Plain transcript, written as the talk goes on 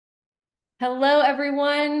Hello,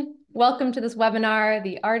 everyone. Welcome to this webinar,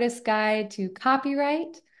 The Artist's Guide to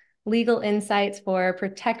Copyright, Legal Insights for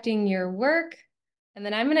Protecting Your Work. And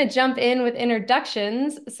then I'm going to jump in with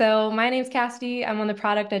introductions. So my name's Cassidy. I'm on the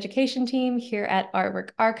product education team here at Artwork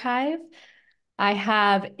Archive. I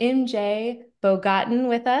have MJ Bogotten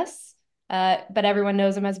with us, but everyone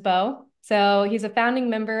knows him as Bo. So he's a founding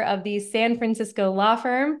member of the San Francisco law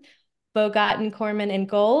firm, Bogotten, Corman, and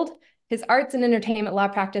Gold. His arts and entertainment law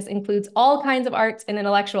practice includes all kinds of arts and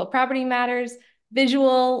intellectual property matters,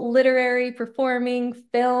 visual, literary, performing,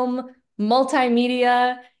 film,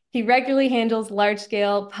 multimedia. He regularly handles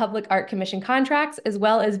large-scale public art commission contracts, as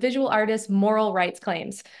well as visual artists' moral rights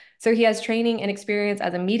claims. So he has training and experience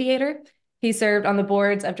as a mediator. He served on the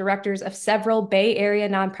boards of directors of several Bay Area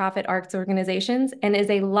nonprofit arts organizations and is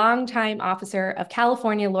a longtime officer of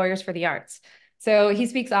California Lawyers for the Arts. So he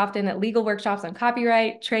speaks often at legal workshops on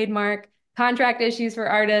copyright, trademark, contract issues for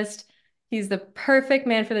artists. He's the perfect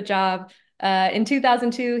man for the job. In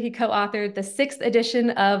 2002, he co-authored the 6th edition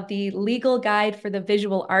of the Legal Guide for the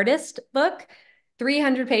Visual Artist book,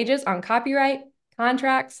 300 pages on copyright,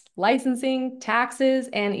 contracts, licensing, taxes,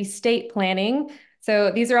 and estate planning. So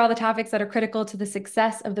these are all the topics that are critical to the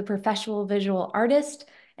success of the professional visual artist,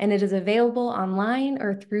 and it is available online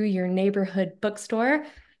or through your neighborhood bookstore.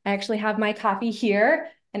 I actually have my copy here,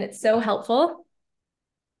 and it's so helpful.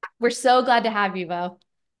 We're so glad to have you, Bo.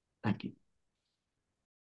 Thank you.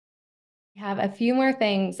 We have a few more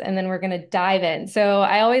things, and then we're going to dive in. So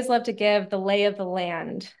I always love to give the lay of the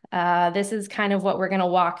land. This is kind of what we're going to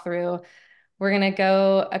walk through. We're going to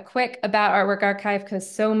go a quick about Artwork Archive because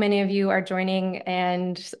so many of you are joining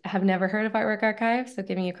and have never heard of Artwork Archive, so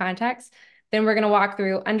giving you context. Then we're going to walk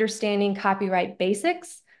through understanding copyright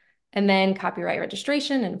basics, and then copyright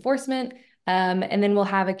registration and enforcement. And then we'll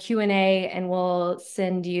have a Q&A, and we'll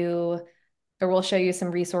send you, or we'll show you some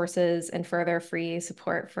resources and further free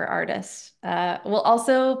support for artists. We'll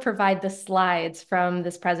also provide the slides from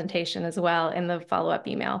this presentation as well in the follow-up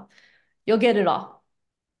email. You'll get it all.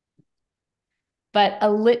 But a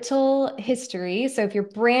little history. So if you're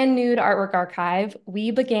brand new to Artwork Archive,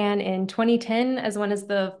 we began in 2010 as one of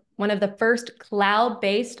the first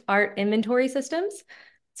cloud-based art inventory systems.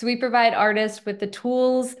 So we provide artists with the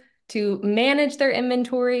tools to manage their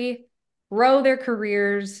inventory, grow their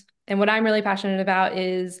careers, and what I'm really passionate about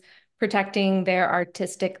is protecting their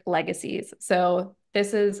artistic legacies. So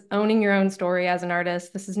this is owning your own story as an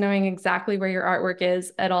artist. This is knowing exactly where your artwork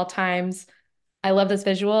is at all times. I love this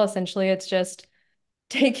visual. Essentially, it's just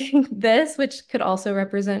taking this, which could also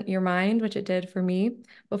represent your mind, which it did for me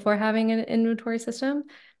before having an inventory system,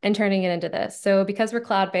 and turning it into this. So because we're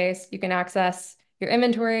cloud-based, you can access your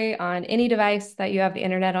inventory on any device that you have the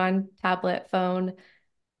internet on, tablet, phone,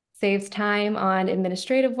 saves time on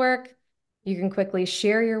administrative work. You can quickly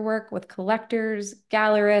share your work with collectors,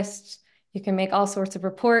 gallerists. You can make all sorts of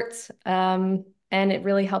reports, and it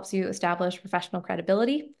really helps you establish professional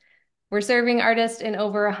credibility. We're serving artists in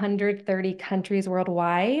over 130 countries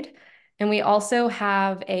worldwide. And we also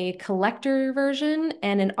have a collector version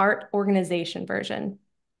and an art organization version.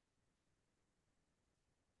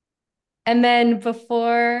 And then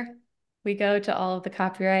before we go to all of the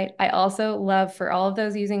copyright, I also love for all of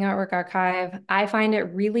those using Artwork Archive, I find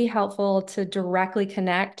it really helpful to directly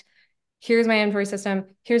connect. Here's my inventory system.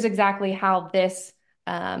 Here's exactly how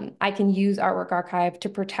I can use Artwork Archive to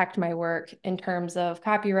protect my work in terms of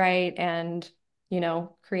copyright and,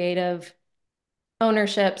 creative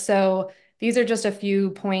ownership. So these are just a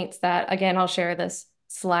few points that, again, I'll share this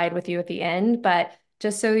slide with you at the end, but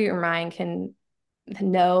just so your mind can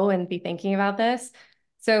know and be thinking about this.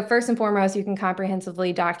 So first and foremost, you can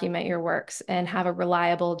comprehensively document your works and have a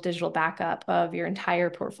reliable digital backup of your entire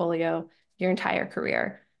portfolio, your entire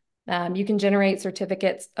career. You can generate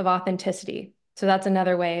certificates of authenticity. So that's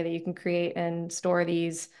another way that you can create and store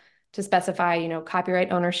these to specify,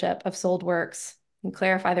 copyright ownership of sold works and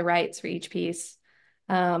clarify the rights for each piece.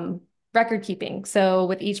 Record keeping. So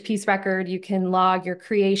with each piece record, you can log your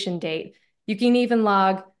creation date. You can even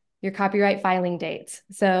log your copyright filing dates.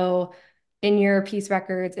 So in your piece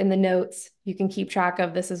records, in the notes, you can keep track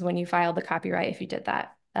of this is when you filed the copyright if you did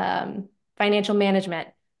that. Financial management,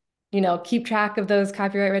 keep track of those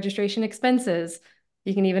copyright registration expenses.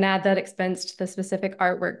 You can even add that expense to the specific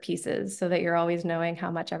artwork pieces so that you're always knowing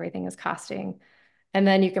how much everything is costing. And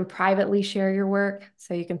then you can privately share your work.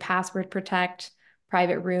 So you can password protect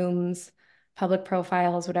private rooms, public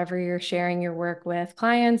profiles, whatever you're sharing your work with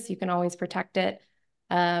clients, you can always protect it.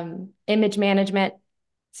 Image management.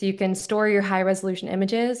 So you can store your high resolution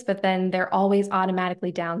images, but then they're always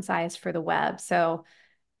automatically downsized for the web. So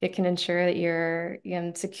it can ensure that you're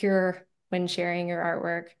secure when sharing your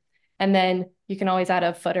artwork. And then you can always add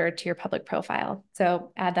a footer to your public profile.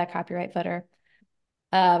 So add that copyright footer.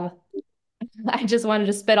 Um, I just wanted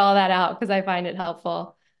to spit all that out because I find it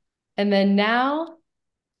helpful. And then now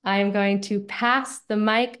I am going to pass the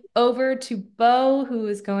mic over to Bo, who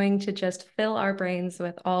is going to just fill our brains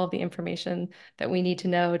with all of the information that we need to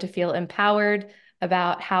know to feel empowered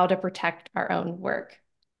about how to protect our own work.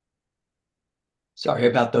 Sorry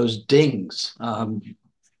about those dings.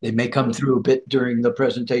 They may come through a bit during the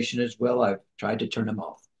presentation as well. I've tried to turn them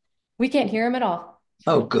off. We can't hear him at all.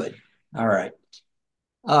 Oh, good. All right.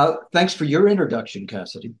 Thanks for your introduction,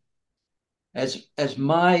 Cassidy. As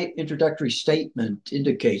my introductory statement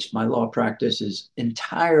indicates, my law practice is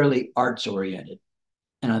entirely arts oriented,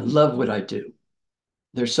 and I love what I do.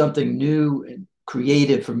 There's something new and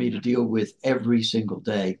creative for me to deal with every single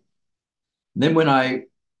day. And then when I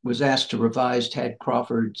was asked to revise Tad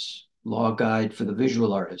Crawford's law guide for the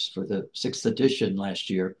visual artist for the sixth edition last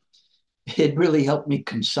year, it really helped me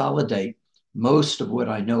consolidate most of what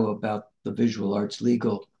I know about the visual arts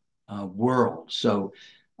legal world. So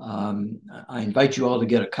I invite you all to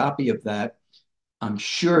get a copy of that. I'm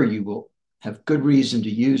sure you will have good reason to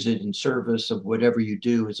use it in service of whatever you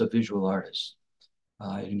do as a visual artist.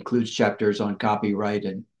 It includes chapters on copyright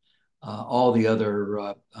and all the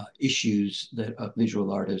other issues that a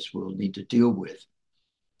visual artist will need to deal with.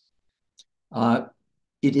 Uh,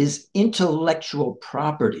 it is intellectual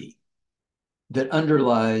property that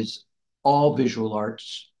underlies all visual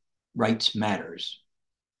arts rights matters.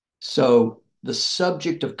 So the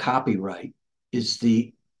subject of copyright is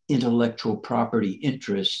the intellectual property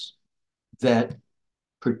interest that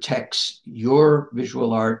protects your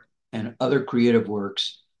visual art and other creative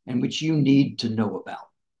works and which you need to know about.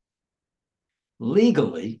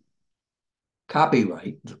 Legally,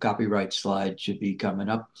 copyright, the copyright slide should be coming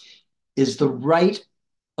up, is the right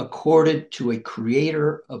accorded to a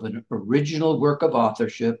creator of an original work of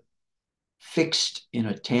authorship fixed in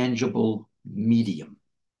a tangible medium.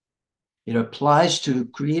 It applies to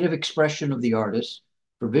creative expression of the artist.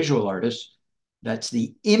 For visual artists, that's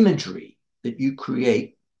the imagery that you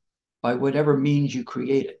create by whatever means you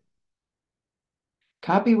create it.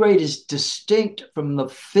 Copyright is distinct from the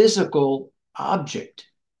physical object,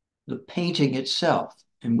 the painting itself,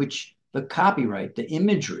 in which the copyright, the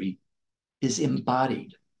imagery, is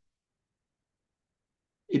embodied.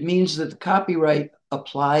 It means that the copyright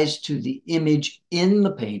applies to the image in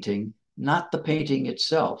the painting, not the painting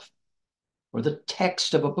itself, or the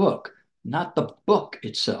text of a book, not the book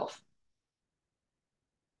itself.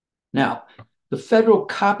 Now, the Federal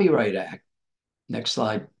Copyright Act, next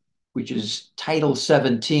slide, which is Title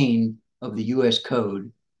 17 of the US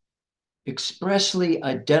Code, expressly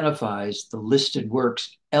identifies the listed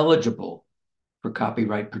works eligible for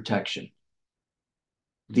copyright protection.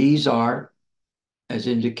 These are, as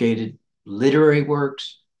indicated, literary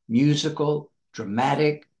works, musical,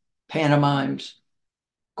 dramatic, pantomimes,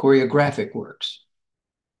 choreographic works,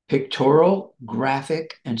 pictorial,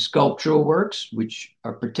 graphic, and sculptural works, which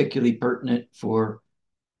are particularly pertinent for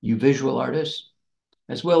you visual artists,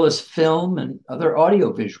 as well as film and other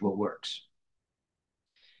audiovisual works.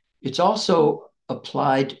 It's also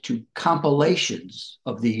applied to compilations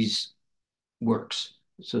of these works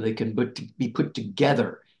so they can be put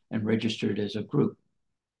together and registered as a group.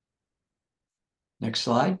 Next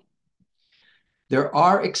slide. There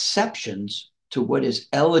are exceptions to what is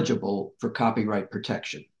eligible for copyright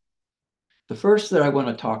protection. The first that I want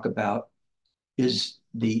to talk about is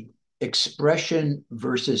the expression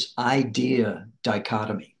versus idea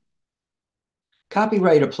dichotomy.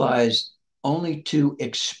 Copyright applies only to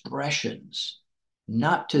expressions,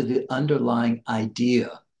 not to the underlying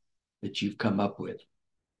idea that you've come up with.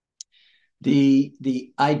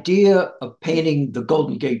 The idea of painting the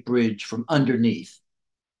Golden Gate Bridge from underneath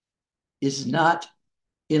is not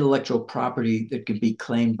intellectual property that can be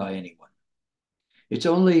claimed by anyone. It's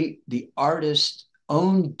only the artist's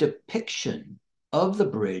own depiction of the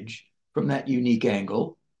bridge from that unique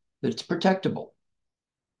angle that's protectable.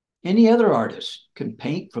 Any other artist can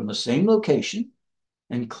paint from the same location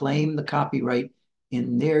and claim the copyright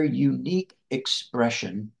in their unique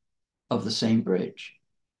expression of the same bridge.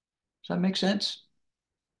 Does that make sense?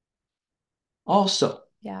 Also,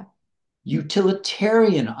 Yeah.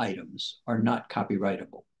 utilitarian items are not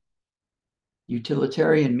copyrightable.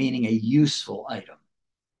 Utilitarian meaning a useful item.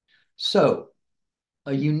 So,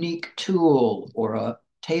 a unique tool or a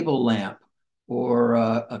table lamp or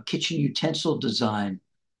a kitchen utensil design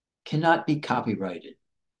cannot be copyrighted.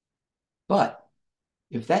 But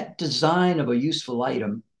if that design of a useful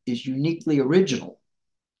item is uniquely original,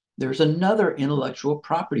 there's another intellectual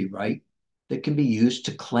property right that can be used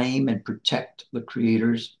to claim and protect the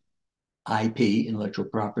creator's IP, intellectual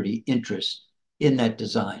property interest in that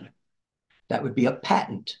design. That would be a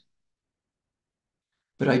patent.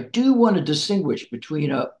 But I do want to distinguish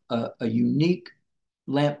between a unique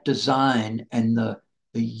lamp design and the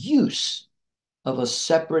use of a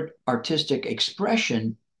separate artistic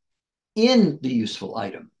expression in the useful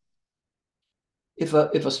item. If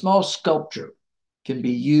a small sculpture can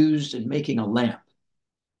be used in making a lamp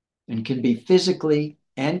and can be physically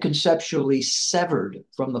and conceptually severed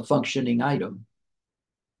from the functioning item,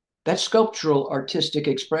 that sculptural artistic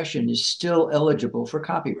expression is still eligible for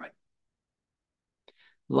copyright.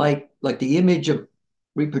 Like the image of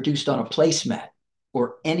reproduced on a placemat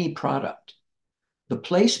or any product. The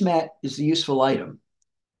placemat is the useful item,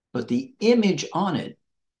 but the image on it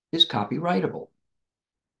is copyrightable.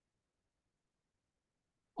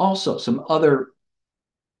 Also, some other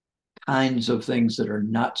kinds of things that are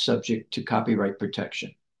not subject to copyright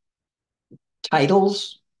protection: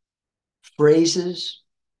 titles, phrases,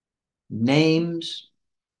 names.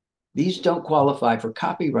 These don't qualify for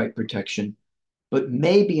copyright protection, but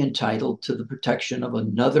may be entitled to the protection of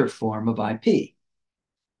another form of IP,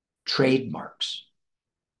 trademarks.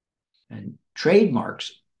 And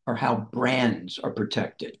trademarks are how brands are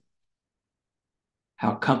protected,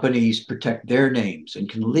 how companies protect their names and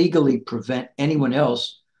can legally prevent anyone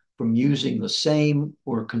else from using the same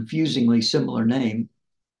or confusingly similar name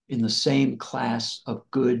in the same class of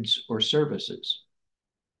goods or services.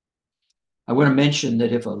 I want to mention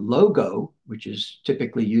that if a logo, which is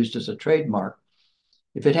typically used as a trademark,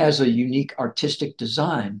 if it has a unique artistic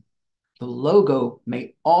design, the logo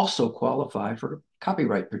may also qualify for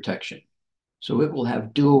copyright protection. So it will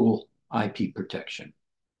have dual IP protection.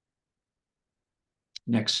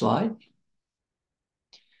 Next slide.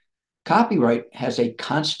 Copyright has a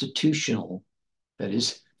constitutional, that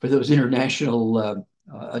is, for those international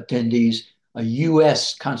attendees, a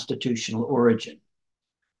US constitutional origin.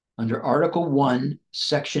 Under Article 1,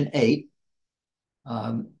 Section 8,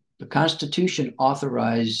 the Constitution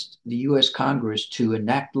authorized the US Congress to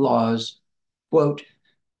enact laws, quote,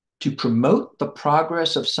 to promote the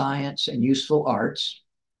progress of science and useful arts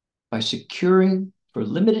by securing for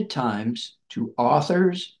limited times to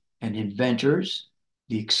authors and inventors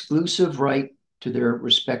the exclusive right to their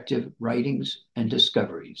respective writings and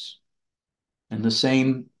discoveries. And the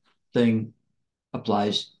same thing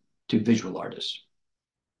applies to visual artists.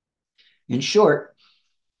 In short,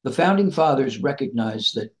 the founding fathers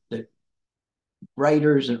recognized that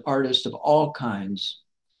writers and artists of all kinds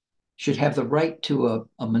should have the right to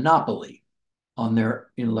a monopoly on their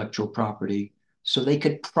intellectual property so they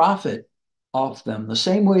could profit off them the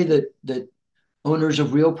same way that owners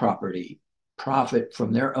of real property profit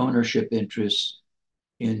from their ownership interests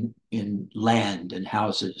in land and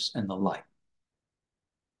houses and the like.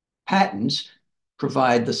 Patents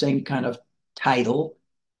provide the same kind of title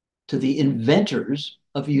to the inventors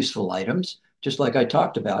of useful items, just like I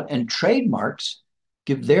talked about, and trademarks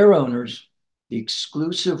give their owners the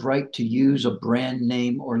exclusive right to use a brand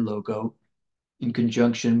name or logo in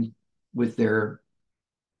conjunction with their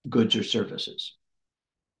goods or services.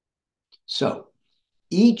 So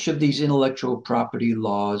each of these intellectual property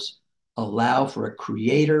laws allow for a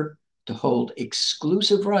creator to hold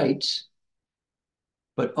exclusive rights,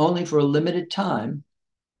 but only for a limited time,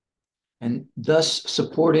 and thus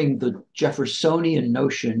supporting the Jeffersonian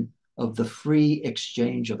notion of the free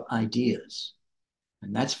exchange of ideas.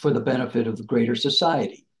 And that's for the benefit of the greater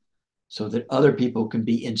society, so that other people can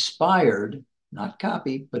be inspired, not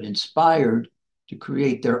copy, but inspired to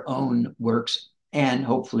create their own works and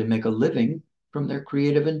hopefully make a living from their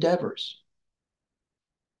creative endeavors.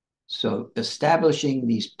 So establishing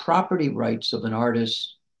these property rights of an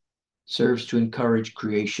artist serves to encourage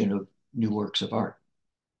creation of new works of art.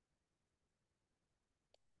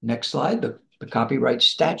 Next slide, the copyright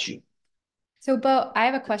statute. So, Bo, I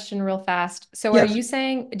have a question real fast. So, are Yes, you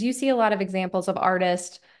saying, do you see a lot of examples of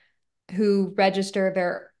artists who register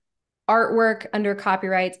their artwork under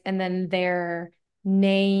copyrights and then their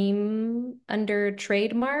name under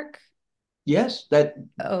trademark? yes, that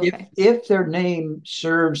Oh, if okay. if their name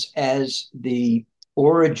serves as the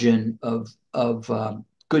origin of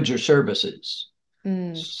goods or services.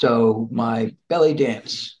 Mm, So my belly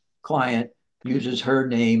dance client uses her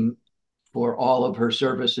name for all of her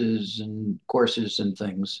services and courses and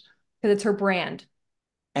things, because it's her brand.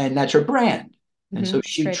 and that's her brand. And so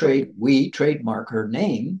It's trademark. we trademark her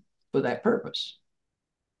name for that purpose.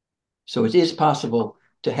 So it is possible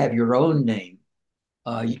to have your own name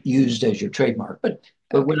used as your trademark. But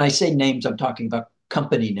when Okay. I say names, I'm talking about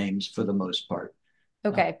company names for the most part. Uh,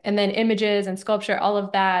 Okay. And then images and sculpture, all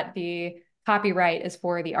of that, the copyright is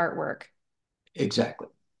for the artwork. exactly.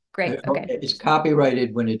 Great. Okay. It's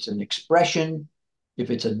copyrighted when it's an expression. If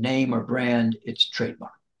it's a name or brand, it's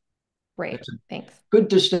trademark. Great. That's a Thanks. good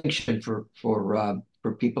distinction for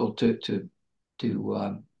people to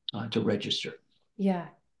register. Yeah.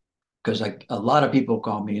 Because a lot of people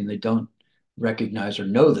call me and they don't recognize or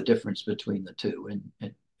know the difference between the two,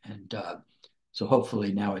 and so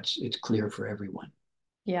hopefully now it's clear for everyone.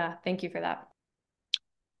 Yeah. Thank you for that.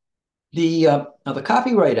 The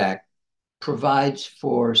Copyright Act provides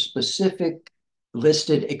for specific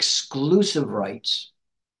listed exclusive rights,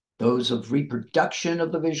 those of reproduction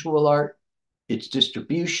of the visual art, its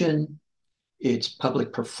distribution, its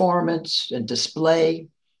public performance and display,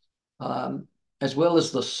 um, as well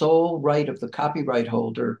as the sole right of the copyright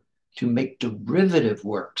holder to make derivative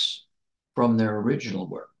works from their original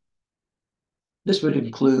work. This would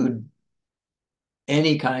include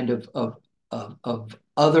any kind of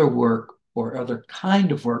other work or other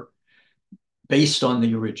kind of work based on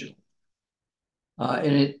the original.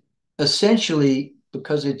 And it essentially,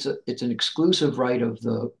 because it's an exclusive right of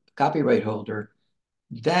the copyright holder,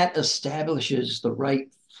 that establishes the right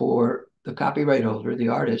for the copyright holder, the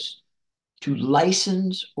artist, to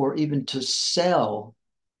license or even to sell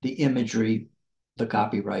the imagery, the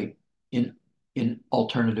copyright, in, in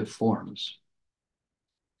alternative forms.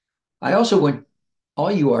 I also want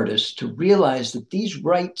all you artists to realize that these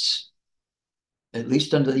rights, at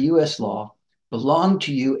least under the US law, belong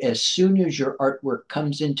to you as soon as your artwork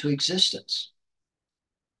comes into existence,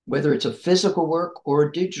 whether it's a physical work or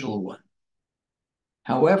a digital one.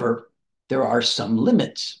 However, there are some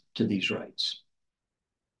limits to these rights.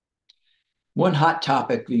 One hot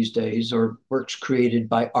topic these days are works created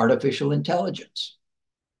by artificial intelligence.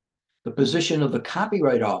 The position of the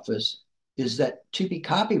Copyright Office is that to be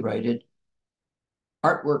copyrighted,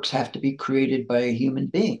 artworks have to be created by a human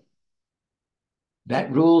being.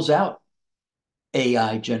 That rules out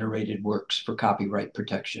AI generated works for copyright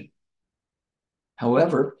protection.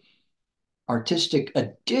 However, artistic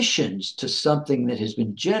additions to something that has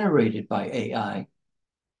been generated by AI,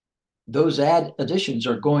 those additions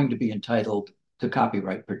are going to be entitled to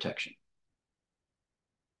copyright protection.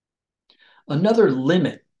 Another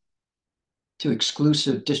limit to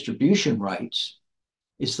exclusive distribution rights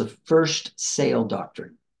is the first sale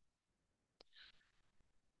doctrine.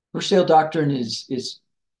 First sale doctrine is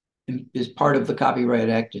part of the Copyright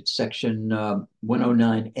Act. It's section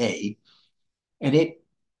 109A, and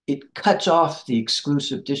it cuts off the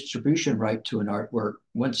exclusive distribution right to an artwork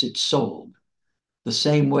once it's sold, the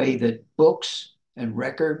same way that books and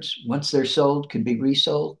records, once they're sold, can be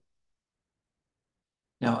resold.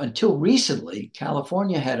 Now, until recently,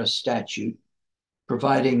 California had a statute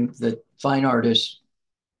providing that fine artists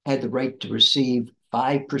had the right to receive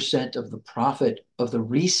 5% of the profit of the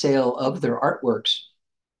resale of their artworks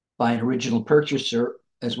by an original purchaser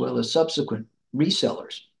as well as subsequent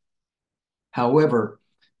resellers. However,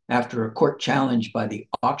 after a court challenge by the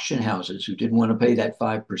auction houses who didn't want to pay that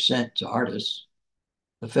 5% to artists,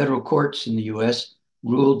 the federal courts in the US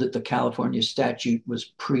ruled that the California statute was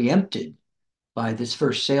preempted by this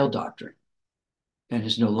first sale doctrine and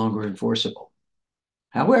is no longer enforceable.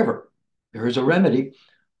 However, there is a remedy.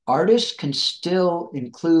 Artists can still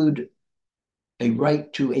include a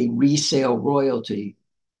right to a resale royalty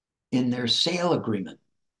in their sale agreement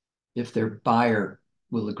if their buyer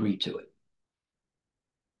will agree to it.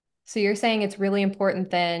 So you're saying it's really important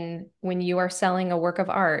then when you are selling a work of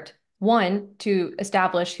art, one, to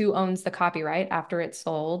establish who owns the copyright after it's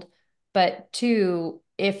sold, but two,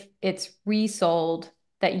 if it's resold,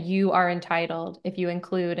 that you are entitled, if you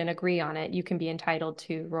include and agree on it, you can be entitled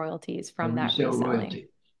to royalties A from that resale reselling. royalty. Yeah.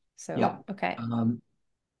 So, okay.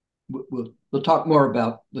 We'll talk more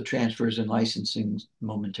about the transfers and licensing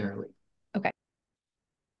momentarily. Okay.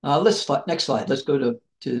 Let's next slide. Let's go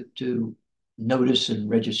to notice and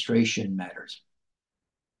registration matters.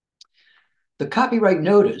 The copyright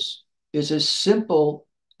notice is as simple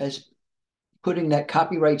as putting that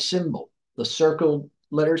copyright symbol, the circled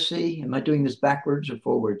letter C. Am I doing this backwards or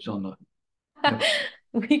forwards on the? Never.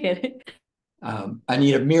 We get it. I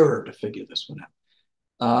need a mirror to figure this one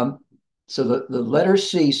out. So the letter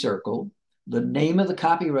C circle, the name of the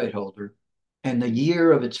copyright holder, and the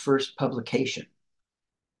year of its first publication.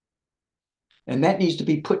 And that needs to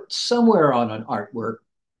be put somewhere on an artwork,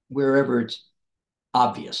 wherever it's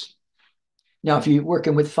obvious. Now, if you're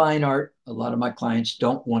working with fine art, a lot of my clients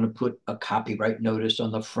don't want to put a copyright notice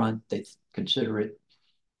on the front. They consider it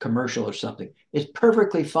commercial or something. It's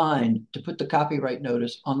perfectly fine to put the copyright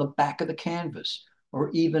notice on the back of the canvas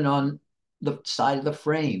or even on the side of the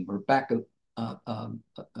frame or back of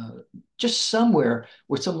just somewhere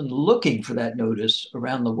where someone looking for that notice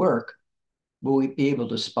around the work will we be able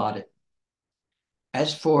to spot it.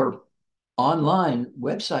 As for online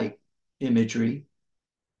website imagery,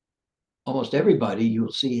 almost everybody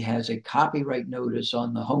you'll see has a copyright notice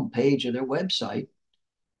on the home page of their website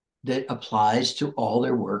that applies to all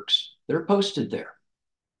their works that are posted there.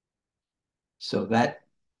 So that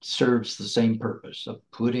serves the same purpose of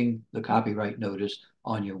putting the copyright notice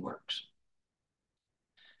on your works.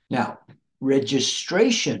 Now,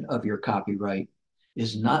 registration of your copyright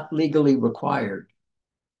is not legally required,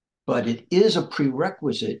 but it is a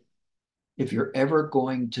prerequisite if you're ever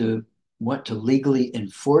going to want to legally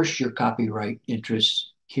enforce your copyright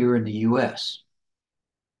interests here in the US.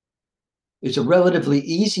 It's a relatively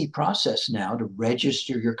easy process now to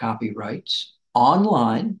register your copyrights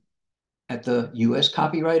online at the US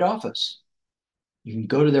Copyright Office. You can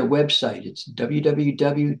go to their website. It's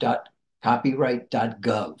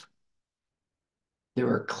www.copyright.gov. There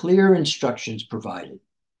are clear instructions provided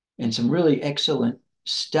and some really excellent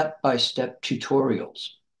step-by-step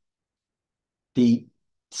tutorials. The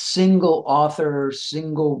single author,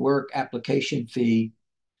 single work application fee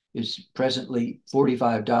is presently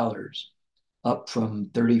 $45, up from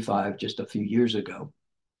 $35 just a few years ago.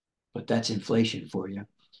 But that's inflation for you.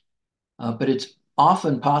 But it's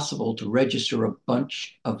often possible to register a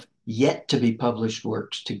bunch of yet to be published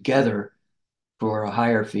works together for a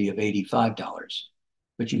higher fee of $85.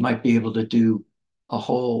 But you might be able to do a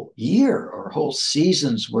whole year or a whole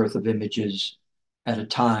season's worth of images at a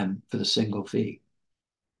time for the single fee.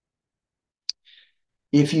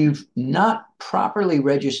 If you've not properly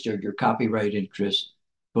registered your copyright interest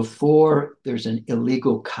before there's an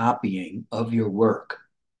illegal copying of your work,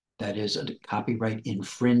 that is a copyright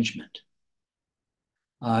infringement,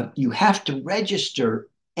 you have to register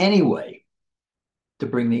anyway to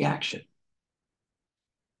bring the action.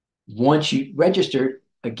 Once you register,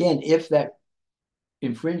 again, if that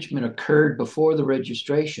infringement occurred before the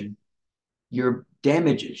registration, your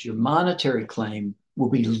damages, your monetary claim will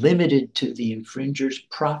be limited to the infringer's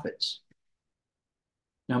profits.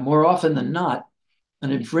 Now, more often than not,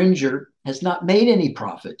 an infringer has not made any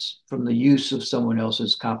profits from the use of someone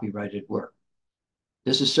else's copyrighted work.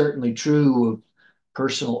 This is certainly true of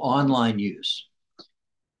personal online use.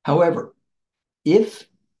 However, if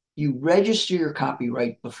you register your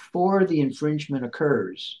copyright before the infringement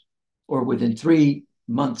occurs, or within 3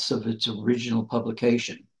 months of its original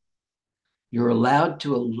publication, you're allowed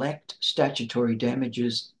to elect statutory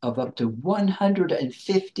damages of up to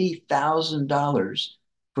 $150,000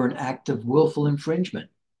 for an act of willful infringement,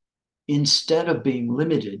 instead of being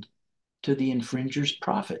limited to the infringer's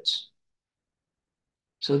profits.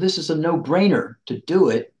 So this is a no-brainer to do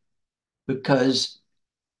it, because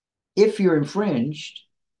if you're infringed,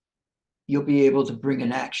 you'll be able to bring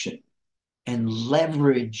an action and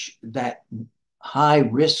leverage that high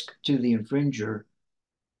risk to the infringer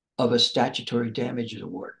of a statutory damages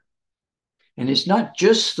award. And it's not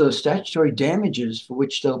just the statutory damages for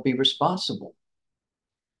which they'll be responsible.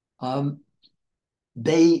 The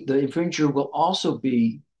infringer will also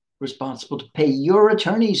be responsible to pay your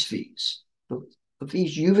attorney's fees, the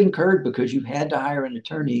fees you've incurred because you've had to hire an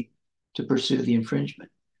attorney to pursue the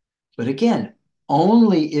infringement. But again,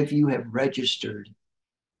 only if you have registered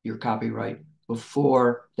your copyright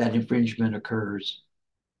before that infringement occurs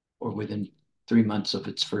or within 3 months of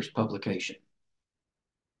its first publication.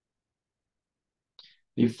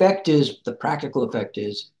 The practical effect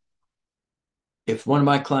is, if one of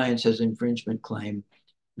my clients has an infringement claim,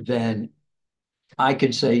 then I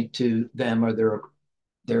could say to them or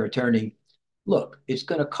their attorney, look, it's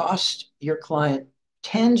going to cost your client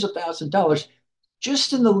tens of thousands of dollars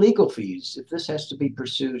just in the legal fees if this has to be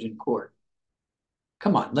pursued in court.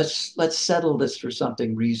 Come on, let's settle this for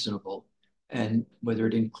something reasonable. And whether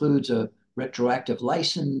it includes a retroactive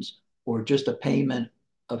license or just a payment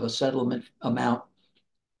of a settlement amount,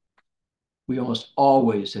 we almost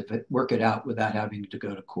always have it work it out without having to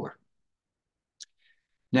go to court.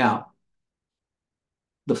 Now,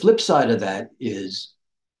 the flip side of that is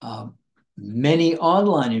many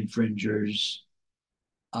online infringers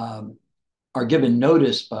are given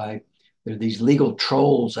notice by, there are these legal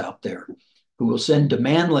trolls out there who will send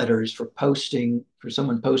demand letters for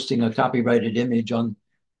someone posting a copyrighted image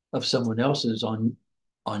of someone else's on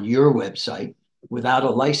your website without a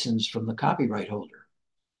license from the copyright holder.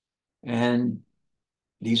 And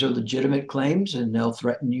these are legitimate claims, and they'll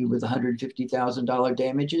threaten you with $150,000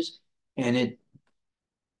 damages. And it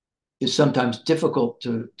is sometimes difficult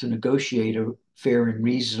to negotiate a fair and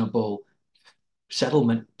reasonable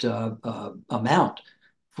settlement amount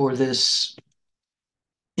for this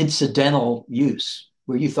incidental use,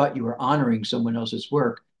 where you thought you were honoring someone else's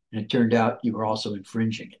work, and it turned out you were also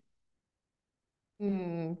infringing it.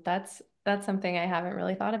 That's something I haven't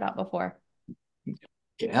really thought about before.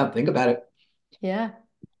 Yeah, think about it. Yeah.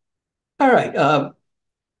 All right,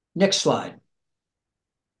 next slide.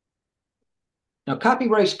 Now,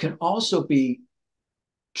 copyrights can also be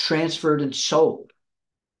transferred and sold.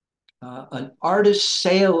 An artist's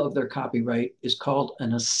sale of their copyright is called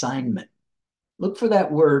an assignment. Look for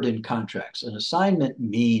that word in contracts. An assignment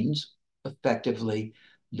means effectively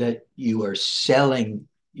that you are selling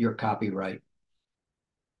your copyright,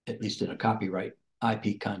 at least in a copyright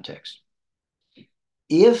IP context.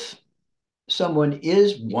 If someone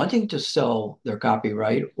is wanting to sell their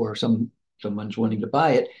copyright or someone's wanting to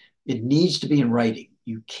buy it, it needs to be in writing.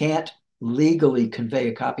 You can't legally convey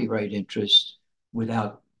a copyright interest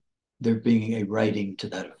without there being a writing to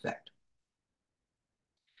that effect.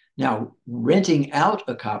 Now, renting out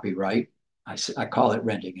a copyright, I call it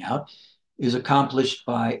renting out, is accomplished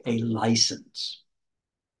by a license.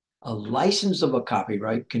 A license of a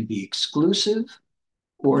copyright can be exclusive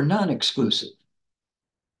or non-exclusive.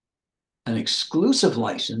 An exclusive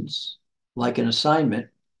license, like an assignment,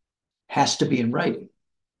 has to be in writing.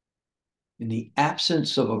 In the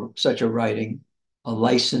absence of such a writing, a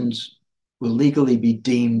license will legally be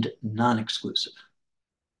deemed non-exclusive.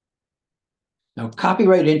 Now,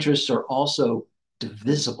 copyright interests are also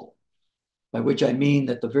divisible, by which I mean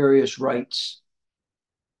that the various rights,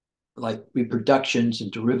 like reproductions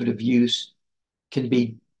and derivative use, can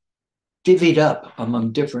be divvied up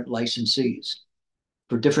among different licensees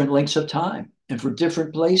for different lengths of time and for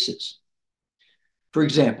different places. For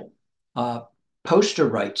example, poster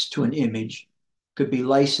rights to an image could be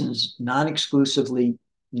licensed non exclusively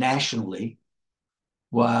nationally,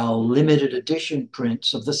 while limited edition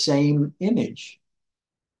prints of the same image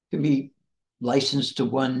can be licensed to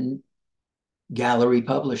one gallery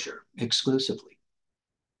publisher exclusively.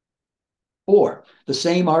 Or the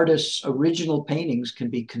same artist's original paintings can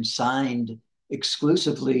be consigned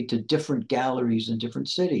exclusively to different galleries in different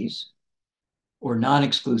cities, or non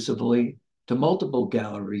exclusively to multiple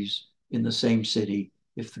galleries in the same city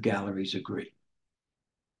if the galleries agree.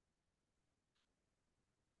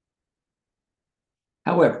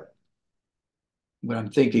 However, what I'm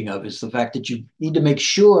thinking of is the fact that you need to make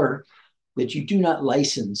sure that you do not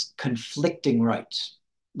license conflicting rights,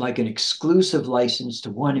 like an exclusive license to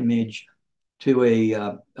one image to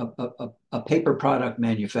a paper product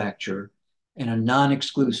manufacturer and a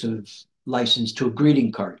non-exclusive license to a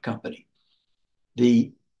greeting card company.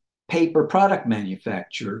 The paper product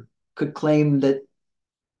manufacturer could claim that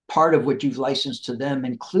part of what you've licensed to them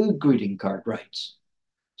include greeting card rights.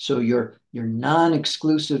 So your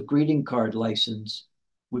non-exclusive greeting card license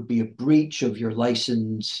would be a breach of your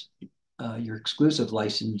license, your exclusive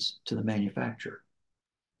license to the manufacturer.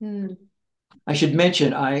 Hmm. I should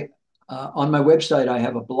mention, I on my website I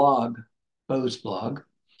have a blog, Bo's blog,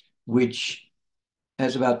 which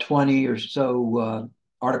has about 20 or so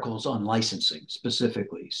articles on licensing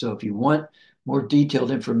specifically. So if you want more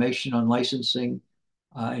detailed information on licensing,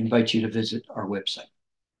 I invite you to visit our website.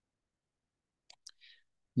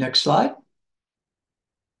 Next slide.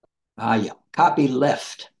 Yeah, copy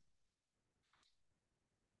left.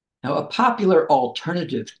 Now, a popular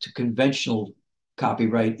alternative to conventional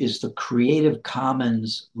copyright is the Creative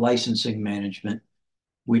Commons licensing management,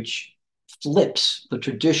 which flips the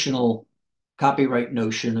traditional copyright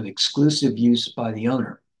notion of exclusive use by the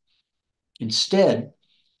owner. Instead,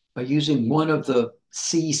 by using one of the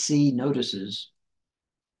CC notices,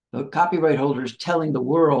 the copyright holders telling the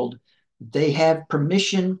world they have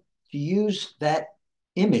permission to use that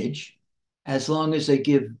image as long as they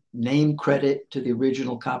give name credit to the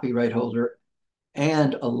original copyright holder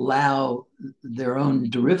and allow their own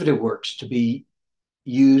derivative works to be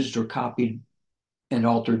used or copied and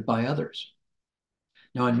altered by others.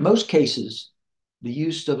 Now, in most cases, the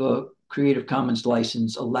use of a Creative Commons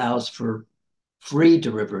license allows for free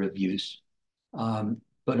derivative use,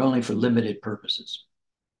 but only for limited purposes.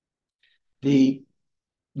 The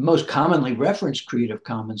most commonly referenced Creative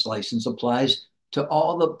Commons license applies to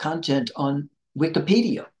all the content on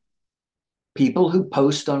Wikipedia. People who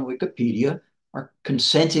post on Wikipedia are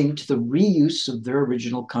consenting to the reuse of their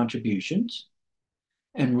original contributions,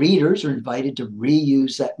 and readers are invited to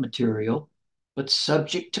reuse that material, but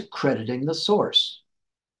subject to crediting the source.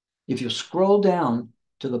 If you scroll down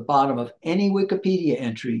to the bottom of any Wikipedia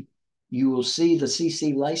entry, you will see the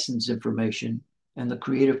CC license information and the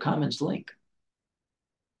Creative Commons link.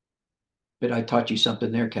 But I taught you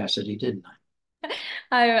something there, Cassidy, didn't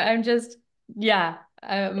I'm just, yeah,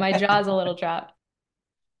 my jaw's a little dropped.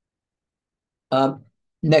 I?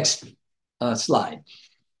 Next slide.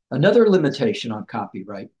 Another limitation on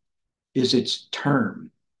copyright is its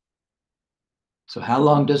term. So, how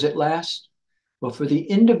long does it last? Well, for the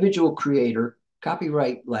individual creator,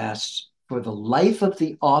 copyright lasts for the life of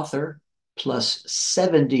the author plus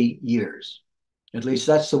 70 years. At least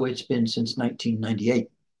that's the way it's been since 1998.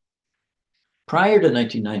 Prior to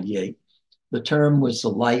 1998, the term was the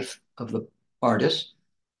life of the artist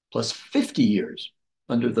plus 50 years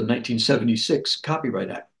under the 1976 Copyright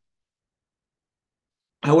Act.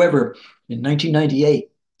 However, in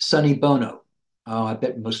 1998, Sonny Bono, oh, I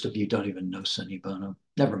bet most of you don't even know Sonny Bono.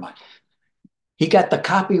 Never mind. He got the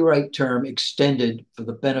copyright term extended for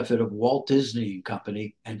the benefit of Walt Disney and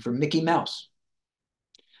Company and for Mickey Mouse.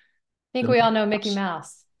 I think The we all Mickey know Mickey Mouse,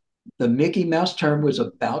 Mouse. the Mickey Mouse term was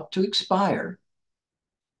about to expire,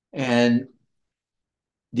 and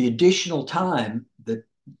the additional time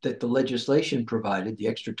that the legislation provided, the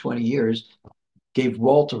extra 20 years, gave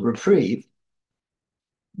Walt a reprieve,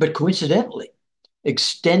 but coincidentally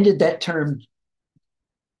extended that term.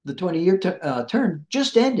 The 20-year term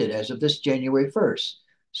just ended as of this January 1st.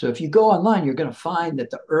 So if you go online, you're going to find that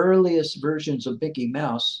the earliest versions of Mickey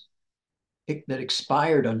Mouse that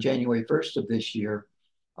expired on January 1st of this year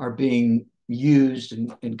are being used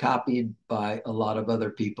and copied by a lot of other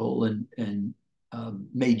people and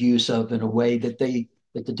made use of in a way that the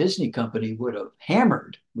Disney company would have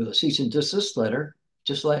hammered with a cease and desist letter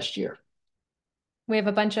just last year. We have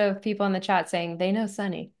a bunch of people in the chat saying they know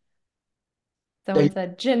Sunny. They Someone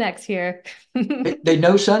said Gen X here. they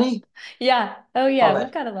know Sonny. Yeah. Oh, Oh, yeah.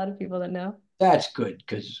 We've got a lot of people that know. that's good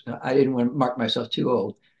because I didn't want to mark myself too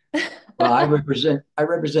old. Well, I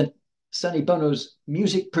represent Sonny Bono's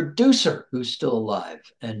music producer, who's still alive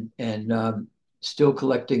and still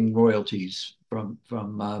collecting royalties from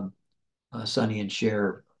Sonny and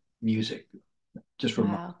Cher music. Just for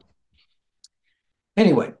Wow.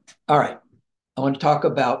 anyway. All right, I want to talk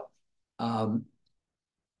about um,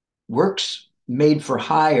 works made for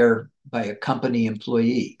hire by a company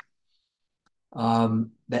employee.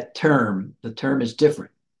 The term is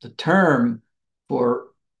different. The term for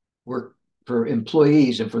work for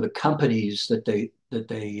employees and for the companies that they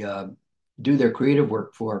do their creative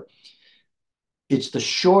work for, it's the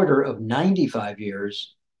shorter of 95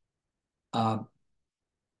 years uh,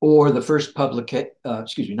 or the first public,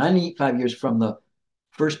 95 years from the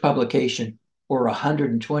first publication or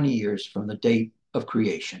 120 years from the date of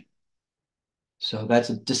creation. So that's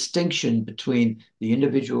a distinction between the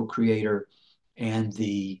individual creator and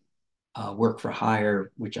the work for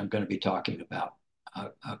hire, which I'm going to be talking about,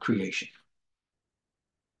 creation.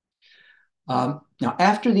 Now,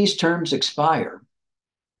 after these terms expire,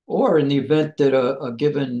 or in the event that a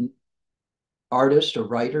given artist or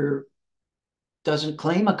writer doesn't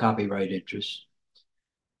claim a copyright interest,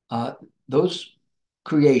 uh, those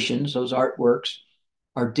creations, those artworks,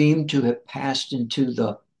 are deemed to have passed into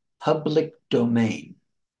the public domain.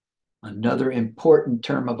 Another important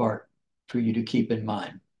term of art for you to keep in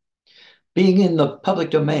mind. Being in the public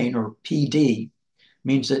domain, or PD,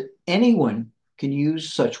 means that anyone can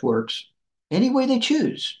use such works any way they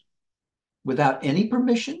choose without any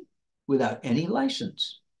permission, without any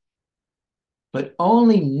license. But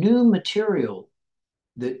only new material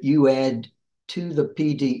that you add to the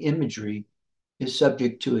PD imagery is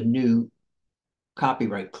subject to a new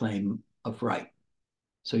copyright claim of right.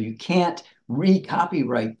 So you can't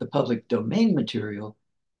re-copyright the public domain material,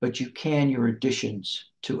 but you can your additions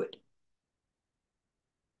to it.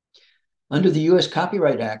 Under the US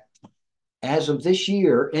Copyright Act, as of this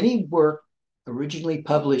year, any work originally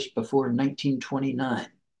published before 1929,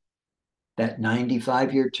 that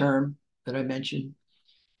 95-year term that I mentioned,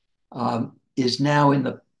 is now in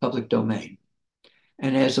the public domain.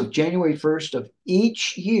 And as of January 1st of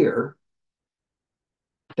each year,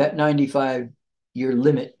 that 95-year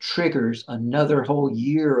limit triggers another whole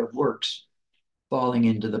year of works falling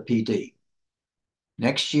into the PD.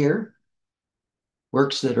 Next year,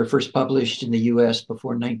 works that are first published in the US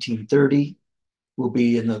before 1930 will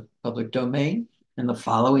be in the public domain. And the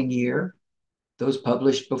following year, those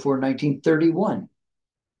published before 1931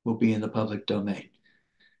 will be in the public domain.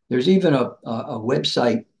 There's even a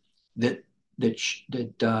website that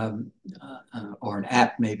or an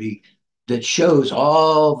app maybe that shows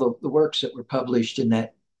all the works that were published in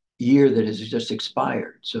that year that has just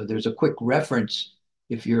expired. So there's a quick reference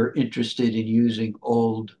if you're interested in using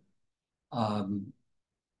old um,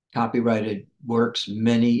 copyrighted works,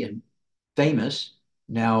 many and famous,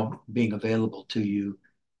 now being available to you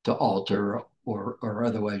to alter or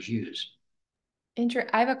otherwise use.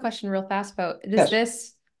 I have a question real fast about does Yes.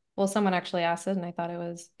 this, well, someone actually asked it and I thought it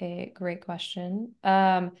was a great question.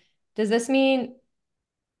 Does this mean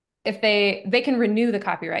if they can renew the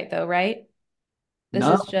copyright though, right? This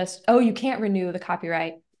No, is just, oh, you can't renew the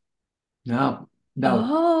copyright. no.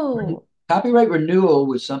 No, Oh, copyright renewal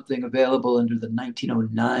was something available under the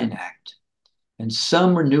 1909 Act, and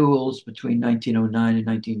some renewals between 1909 and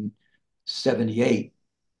 1978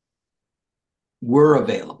 were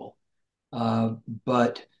available. Uh,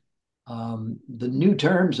 but the new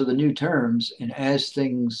terms are the new terms, and as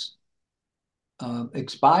things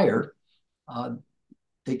expire, uh,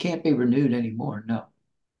 they can't be renewed anymore. No,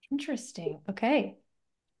 interesting. Okay.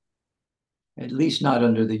 at least not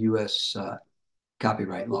under the U.S.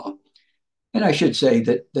 Copyright law. And I should say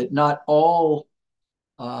that not all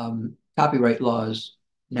copyright laws,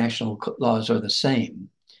 national laws, are the same,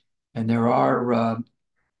 and there are uh,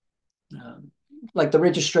 like the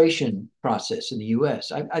registration process in the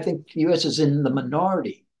U.S. I think the U.S. is in the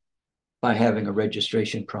minority by having a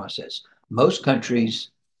registration process. Most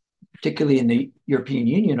countries, particularly in the European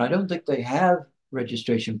Union, I don't think they have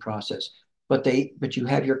registration process, but you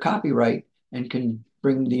have your copyright and can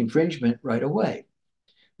bring the infringement right away.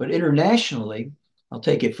 But internationally, I'll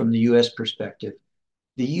take it from the US perspective.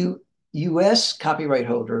 The US copyright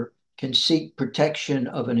holder can seek protection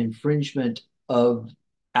of an infringement of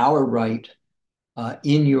our right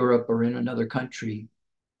in Europe or in another country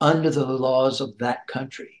under the laws of that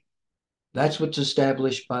country. That's what's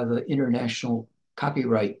established by the International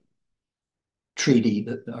Copyright Treaty,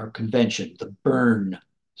 our convention, the Bern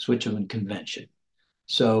Switzerland Convention.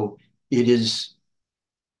 So it is,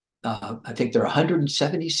 I think there are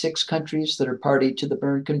 176 countries that are party to the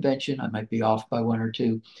Bern Convention. I might be off by one or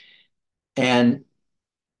two. And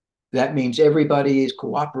that means everybody is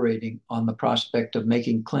cooperating on the prospect of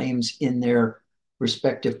making claims in their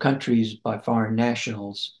respective countries by foreign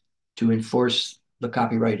nationals to enforce the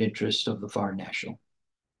copyright interest of the foreign national.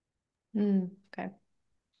 Okay.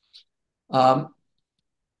 Um,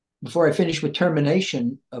 Before I finish with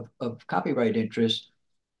termination of copyright interest,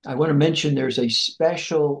 I want to mention there's a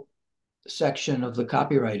special section of the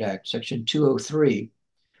Copyright Act, Section 203,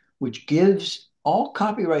 which gives all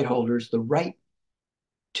copyright holders the right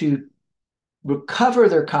to recover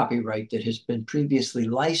their copyright that has been previously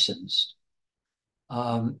licensed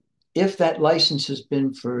um, if that license has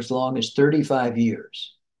been for as long as 35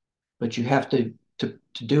 years, but you have to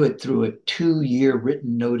do it through a 2-year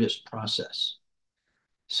written notice process.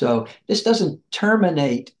 So this doesn't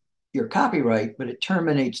terminate your copyright, but it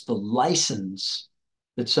terminates the license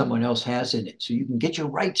that someone else has in it. So you can get your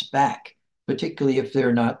rights back, particularly if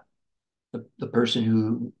they're not the person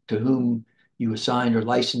who to whom you assigned or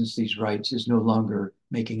licensed these rights is no longer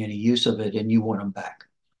making any use of it and you want them back.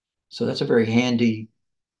 So that's a very handy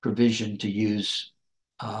provision to use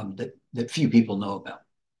that few people know about.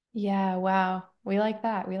 Yeah, wow. We like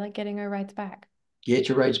that. We like getting our rights back. Get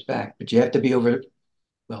your rights back, but you have to be over,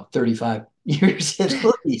 well, 35 years at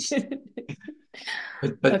least.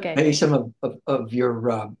 But Okay. maybe some of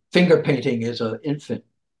your finger painting as an infant.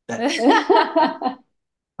 That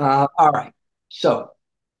all right. So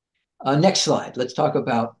next slide. Let's talk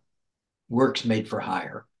about works made for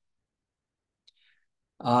hire.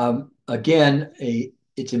 Again,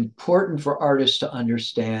 it's important for artists to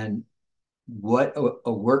understand what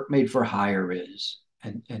a work made for hire is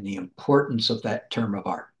and the importance of that term of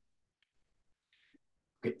art.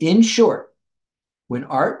 In short, when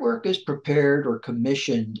artwork is prepared or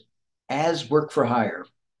commissioned as work for hire,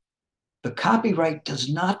 the copyright does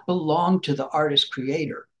not belong to the artist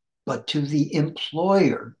creator, but to the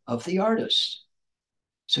employer of the artist.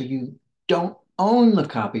 So you don't own the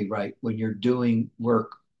copyright when you're doing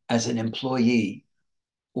work as an employee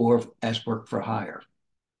or as work for hire.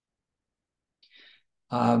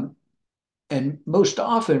 Um, and most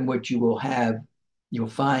often, what you will have, you'll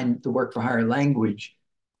find the work for hire language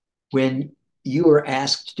when you are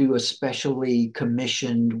asked to do a specially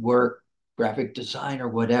commissioned work, graphic design, or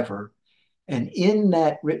whatever. And in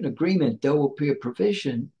that written agreement, there will be a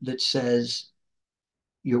provision that says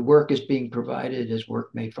your work is being provided as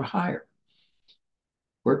work made for hire.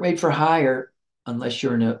 Work made for hire, unless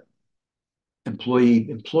you're in an employee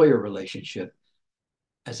employer relationship,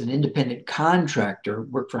 as an independent contractor,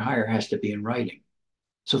 work for hire has to be in writing.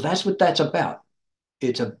 So that's what that's about.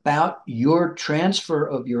 It's about your transfer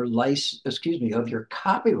of your license, excuse me, of your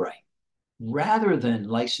copyright rather than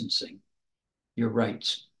licensing your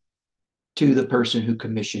rights to the person who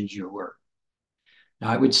commissions your work. Now,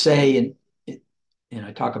 I would say, and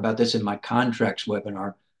I talk about this in my contracts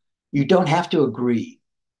webinar, you don't have to agree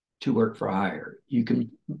to work for hire. You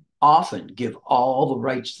can often give all the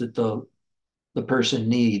rights that the person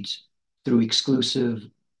needs through exclusive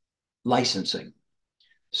licensing.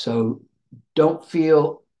 So don't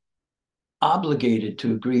feel obligated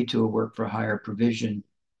to agree to a work for hire provision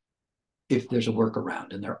if there's a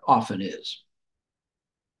workaround, and there often is.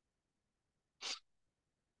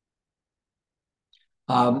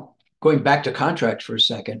 Um, Going back to contracts for a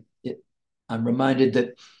second, I'm reminded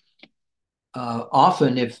that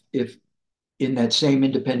often if in that same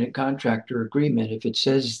independent contractor agreement, if it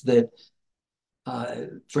says that uh,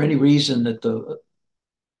 for any reason that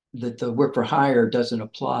the work for hire doesn't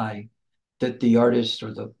apply, that the artist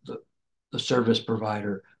or the service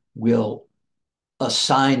provider will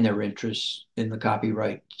assign their interests in the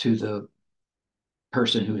copyright to the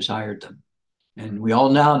person who has hired them. And we all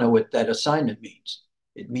now know what that assignment means.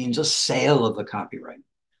 It means a sale of the copyright.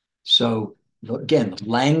 So again, the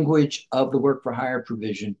language of the work for hire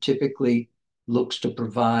provision typically looks to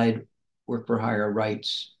provide work for hire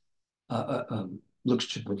rights, looks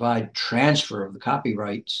to provide transfer of the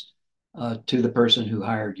copyrights to the person who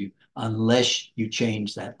hired you, unless you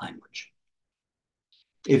change that language.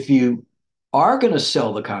 If you are going to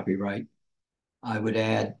sell the copyright, I would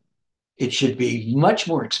add it should be much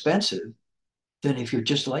more expensive than if you're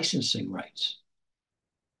just licensing rights.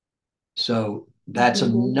 So that's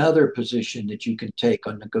Mhm. another position that you can take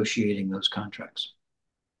on negotiating those contracts.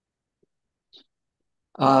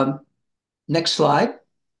 Um, Next slide.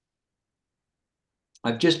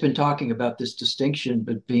 I've just been talking about this distinction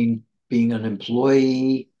between being an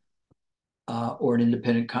employee or an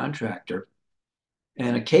independent contractor.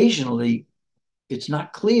 And occasionally it's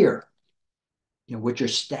not clear, what your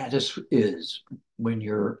status is when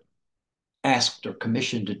you're asked or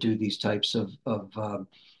commissioned to do these types of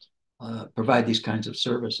provide these kinds of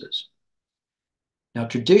services. Now,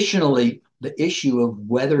 traditionally, the issue of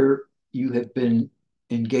whether you have been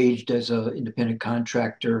engaged as an independent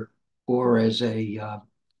contractor or as an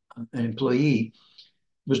employee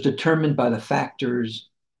was determined by the factors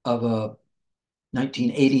of a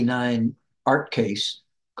 1989 art case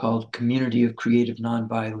called Community of Creative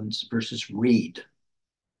Nonviolence versus Reed.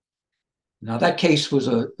 Now, that case was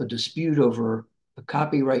a dispute over the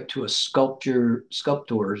copyright to a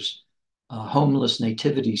sculptor's homeless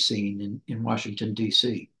nativity scene in Washington,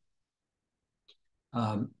 D.C.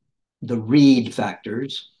 Um, the Reed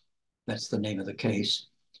factors, that's the name of the case,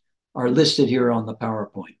 are listed here on the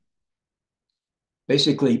PowerPoint.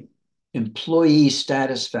 Basically, employee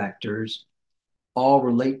status factors all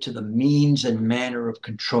relate to the means and manner of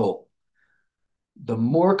control. The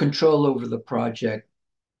more control over the project,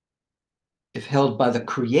 if held by the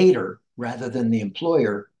creator rather than the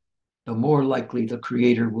employer, the more likely the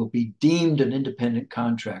creator will be deemed an independent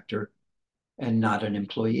contractor and not an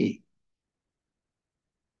employee.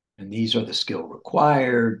 And these are the skill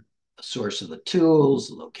required, the source of the tools,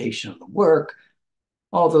 the location of the work,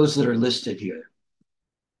 all those that are listed here.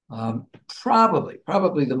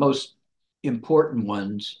 Probably the most important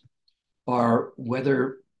ones are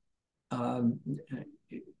whether um,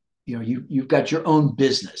 you've got your own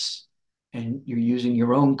business and you're using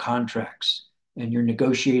your own contracts and you're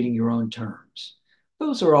negotiating your own terms.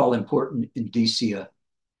 Those are all important indicia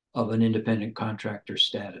of an independent contractor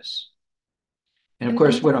status. And of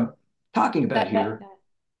course, And what I'm talking about that here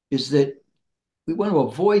is that we want to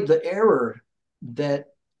avoid the error that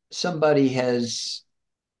somebody has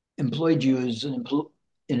employed you as in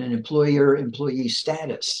an employer employee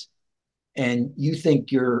status, and you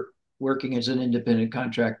think you're working as an independent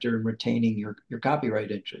contractor and retaining your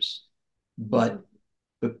copyright interests. But Mhm.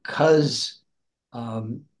 because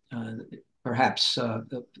um, uh, perhaps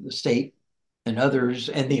the state and others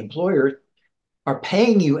and the employer are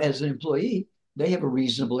paying you as an employee, they have a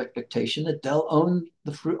reasonable expectation that they'll own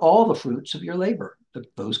all the fruits of your labor,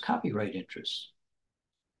 those copyright interests.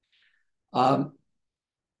 Um,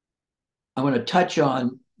 I want to touch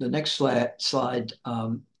on the next slide,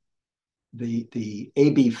 the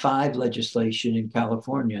AB5 legislation in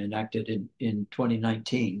California enacted in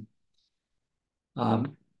 2019.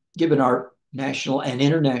 Given our national and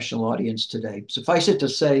international audience today, suffice it to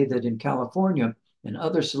say that in California and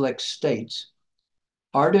other select states,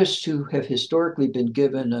 artists who have historically been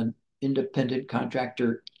given an independent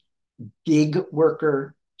contractor gig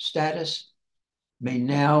worker status may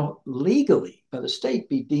now legally by the state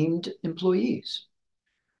be deemed employees.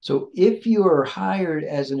 So if you are hired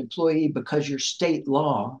as an employee because your state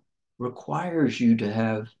law requires you to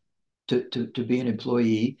have to be an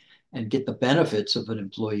employee and get the benefits of an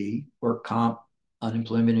employee, work comp,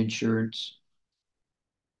 unemployment insurance,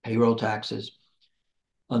 payroll taxes,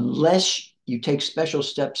 unless you take special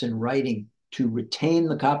steps in writing to retain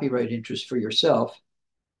the copyright interest for yourself,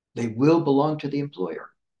 they will belong to the employer.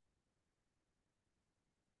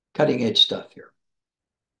 Cutting edge stuff here.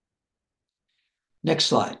 Next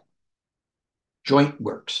slide. Joint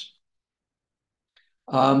works.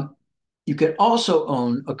 You can also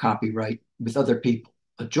own a copyright with other people.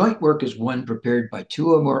 A joint work is one prepared by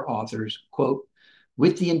two or more authors, quote,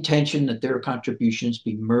 with the intention that their contributions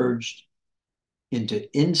be merged into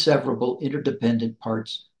inseparable, interdependent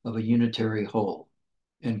parts of a unitary whole,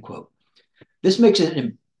 end quote. This makes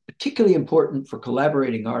it particularly important for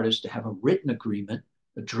collaborating artists to have a written agreement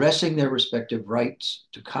addressing their respective rights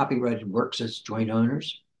to copyrighted works as joint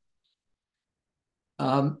owners.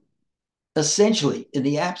 Um, Essentially, in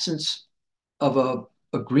the absence of an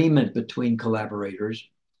agreement between collaborators,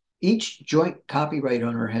 each joint copyright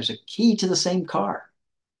owner has a key to the same car.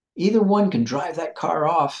 Either one can drive that car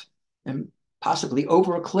off and possibly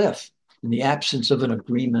over a cliff in the absence of an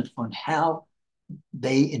agreement on how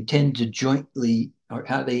they intend to jointly or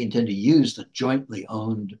how they intend to use the jointly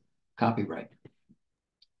owned copyright.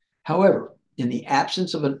 However, in the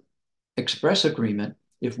absence of an express agreement,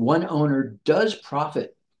 if one owner does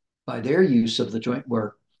profit by their use of the joint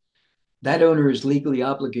work, that owner is legally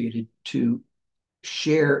obligated to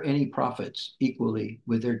share any profits equally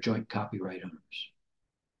with their joint copyright owners.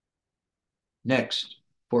 Next,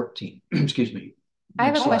 14. Excuse me. I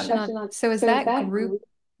have Next a slide. question on, so is that group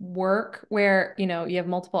work where, you have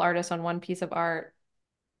multiple artists on one piece of art,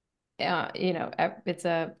 it's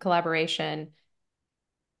a collaboration.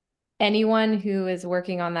 Anyone who is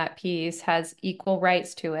working on that piece has equal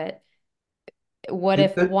rights to it. What The,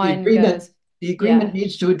 if the, the one agreement goes, the agreement yeah,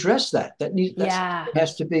 needs to address that. That's yeah,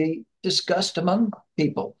 has to be discussed among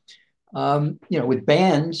people. With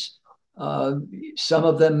bands, uh, some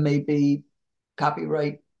of them may be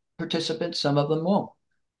copyright participants, some of them won't.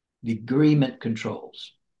 The agreement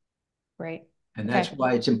controls, right. and that's Okay.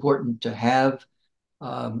 why it's important to have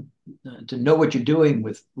um, to know what you're doing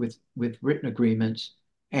with written agreements,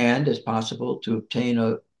 and as possible to obtain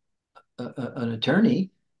an attorney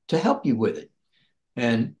to help you with it.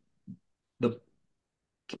 And the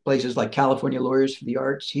places like California Lawyers for the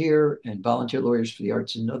Arts here and Volunteer Lawyers for the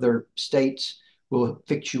Arts in other states will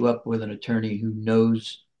fix you up with an attorney who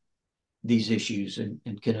knows these issues and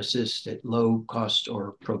can assist at low cost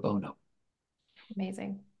or pro bono.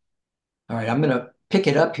 Amazing. All right, I'm going to pick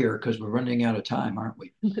it up here because we're running out of time, aren't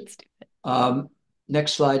we? Let's do it. Um,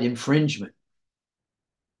 Next slide, infringement.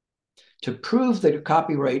 To prove that a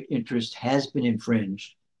copyright interest has been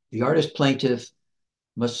infringed, the artist plaintiff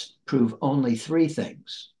must prove only three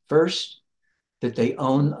things. First, that they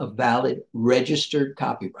own a valid registered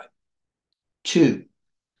copyright. Two,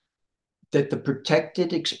 that the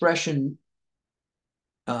protected expression,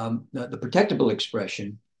 the protectable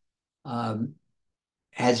expression, um,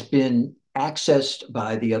 has been accessed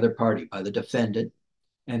by the other party, by the defendant,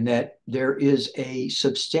 and that there is a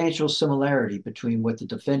substantial similarity between what the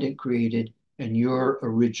defendant created and your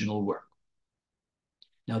original work.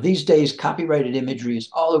 Now, these days, copyrighted imagery is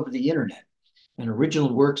all over the internet, and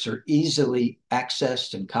original works are easily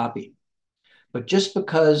accessed and copied. But just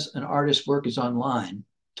because an artist's work is online,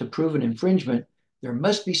 to prove an infringement, there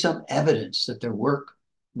must be some evidence that their work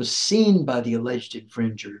was seen by the alleged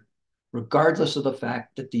infringer, regardless of the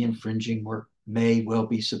fact that the infringing work may well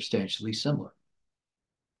be substantially similar.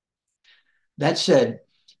 That said,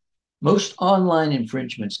 most online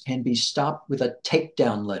infringements can be stopped with a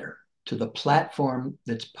takedown letter to the platform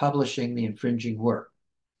that's publishing the infringing work.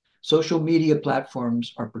 Social media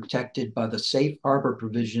platforms are protected by the safe harbor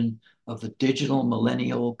provision of the Digital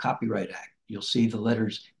Millennial Copyright Act. You'll see the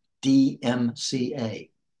letters DMCA.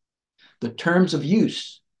 The terms of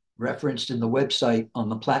use referenced in the website on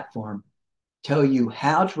the platform tell you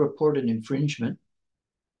how to report an infringement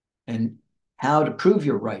and how to prove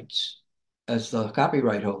your rights as the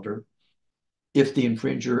copyright holder if the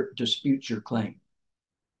infringer disputes your claim.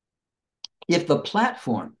 If the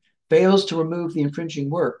platform fails to remove the infringing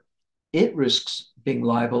work, it risks being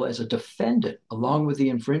liable as a defendant along with the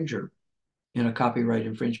infringer in a copyright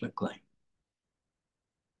infringement claim.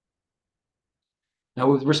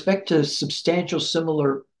 Now, with respect to substantial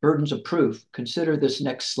similar burdens of proof, consider this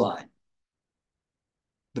next slide,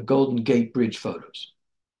 the Golden Gate Bridge photos.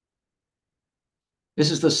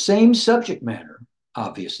 This is the same subject matter,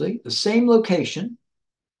 obviously, the same location,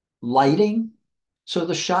 lighting, so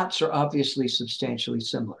the shots are obviously substantially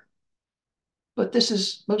similar. But this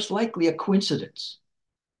is most likely a coincidence.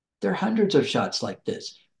 There are hundreds of shots like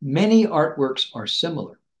this. Many artworks are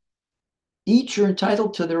similar. Each are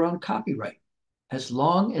entitled to their own copyright as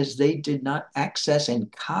long as they did not access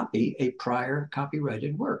and copy a prior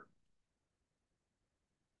copyrighted work.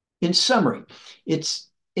 In summary, it's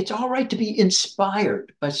all right to be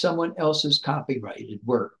inspired by someone else's copyrighted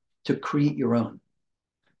work to create your own.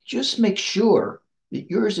 Just make sure that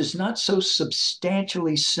yours is not so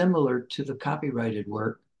substantially similar to the copyrighted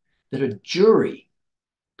work that a jury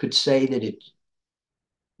could say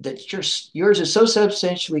that yours is so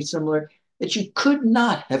substantially similar that you could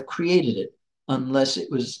not have created it unless it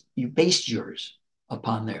was you based yours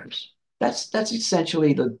upon theirs. That's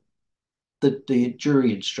essentially the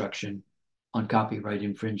jury instruction on copyright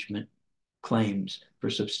infringement claims for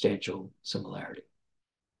substantial similarity.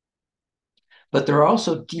 But there are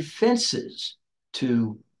also defenses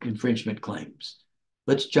to infringement claims.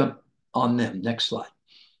 Let's jump on them. Next slide.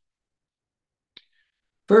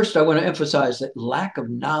 First, I want to emphasize that lack of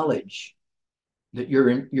knowledge that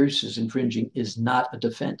your use is infringing is not a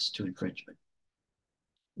defense to infringement.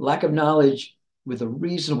 Lack of knowledge with a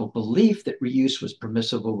reasonable belief that reuse was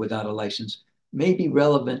permissible without a license may be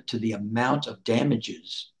relevant to the amount of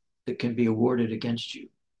damages that can be awarded against you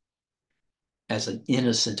as an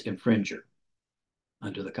innocent infringer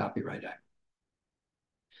under the Copyright Act.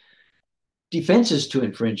 Defenses to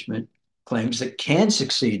infringement claims that can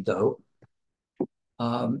succeed, though,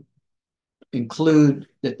 um, include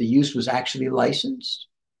that the use was actually licensed.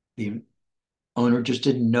 The owner just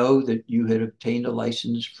didn't know that you had obtained a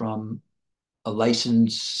license from a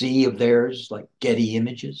licensee of theirs, like Getty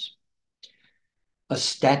Images, a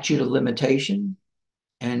statute of limitation,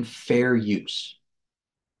 and fair use.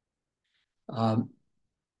 Um,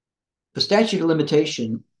 the statute of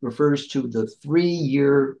limitation refers to the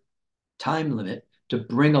 3-year time limit to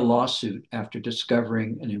bring a lawsuit after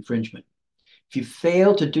discovering an infringement. If you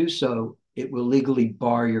fail to do so, it will legally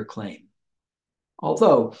bar your claim.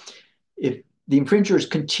 Although, if the infringer is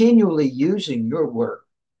continually using your work,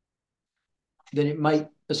 then it might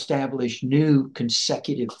establish new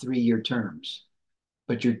consecutive 3-year terms,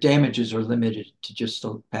 but your damages are limited to just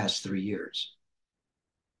the past 3 years.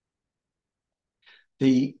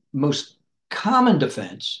 The most common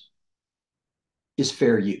defense is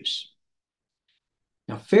fair use.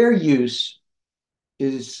 Now, fair use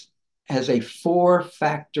has a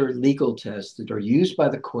 4-factor legal test that are used by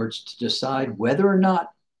the courts to decide whether or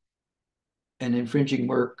not an infringing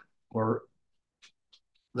work, or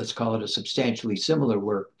let's call it a substantially similar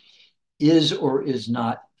work, is or is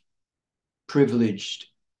not privileged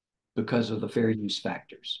because of the fair use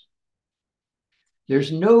factors.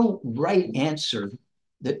 There's no right answer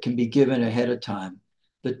that can be given ahead of time.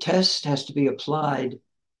 The test has to be applied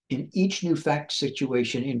in each new fact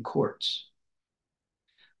situation in courts.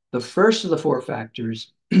 The first of the 4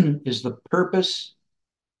 factors is the purpose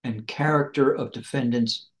and character of the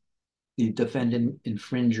defendant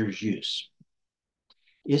infringer's use.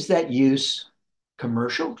 Is that use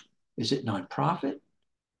commercial? Is it nonprofit?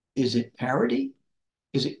 Is it parody?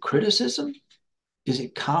 Is it criticism? Is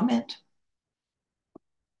it comment?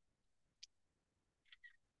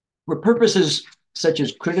 For purposes such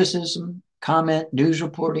as criticism, comment, news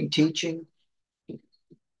reporting, teaching,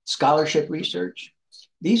 scholarship research,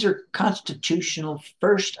 these are constitutional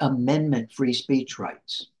First Amendment free speech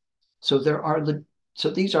rights. So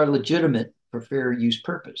these are legitimate for fair use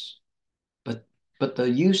purpose, but the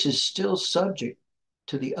use is still subject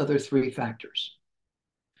to the other 3 factors.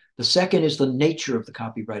 The second is the nature of the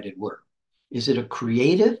copyrighted work. Is it a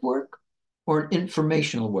creative work or an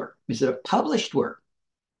informational work? Is it a published work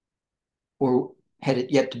or had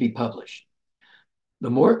it yet to be published?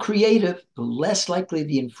 The more creative, the less likely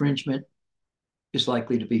the infringement is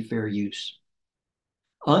likely to be fair use.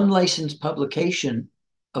 Unlicensed publication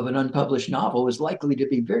of an unpublished novel is likely to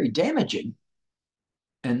be very damaging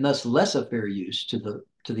and thus less of fair use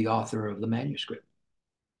to the author of the manuscript.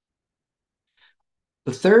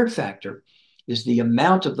 The third factor is the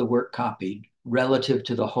amount of the work copied relative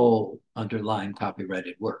to the whole underlying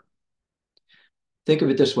copyrighted work. Think of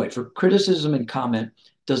it this way. For criticism and comment,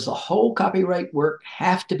 does the whole copyright work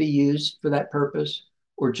have to be used for that purpose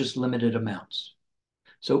or just limited amounts?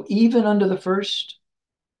 So even under the first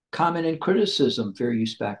comment and criticism fair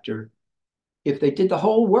use factor, if they did the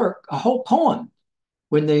whole work, a whole poem,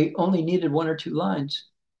 when they only needed 1 or 2 lines,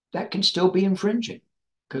 that can still be infringing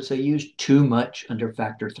because they used too much under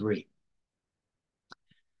factor 3.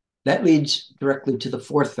 That leads directly to the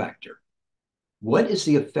 4th factor. What is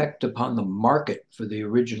the effect upon the market for the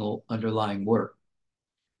original underlying work?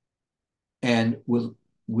 And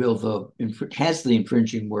has the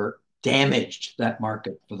infringing work damaged that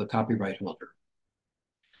market for the copyright holder?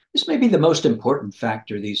 This may be the most important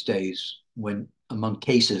factor these days when among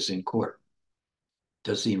cases in court.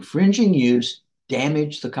 Does the infringing use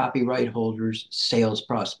damage the copyright holder's sales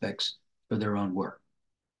prospects for their own work?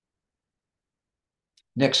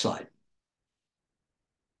 Next slide.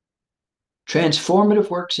 Transformative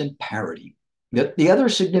works and parody. The other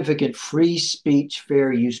significant free speech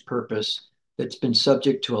fair use purpose that's been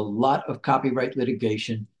subject to a lot of copyright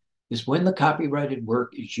litigation is when the copyrighted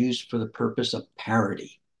work is used for the purpose of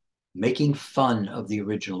parody, making fun of the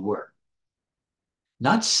original work.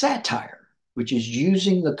 Not satire, which is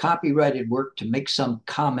using the copyrighted work to make some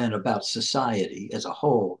comment about society as a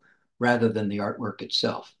whole rather than the artwork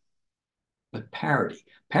itself. But parody.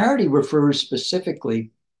 Parody refers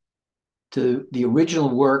specifically to the original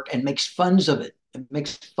work and makes fun of it. It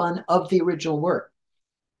makes fun of the original work,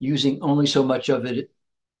 using only so much of it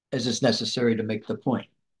as is necessary to make the point.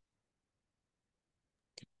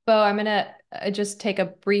 Bo, I'm gonna just take a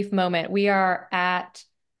brief moment. We are at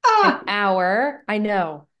an Ah, hour. I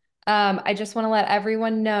know. I just want to let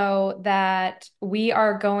everyone know that we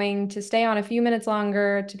are going to stay on a few minutes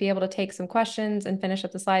longer to be able to take some questions and finish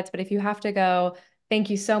up the slides. But if you have to go, thank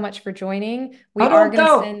you so much for joining. We oh, are don't going to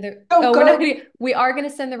go. send the, Don't oh, we're not go. going to, we are going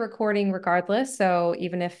to send the recording regardless. So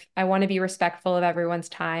even if I want to be respectful of everyone's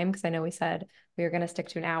time, because I know we said we were going to stick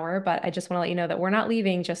to an hour, but I just want to let you know that we're not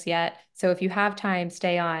leaving just yet. So if you have time,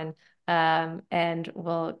 stay on. And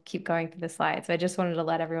we'll keep going through the slides. So I just wanted to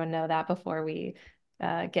let everyone know that before we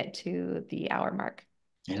get to the hour mark.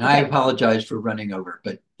 And I Okay. apologize for running over,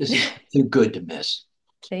 but this is too good to miss.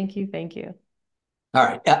 Thank you. Thank you. All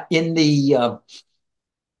right. In the,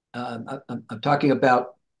 I'm talking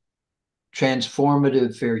about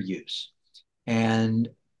transformative fair use. And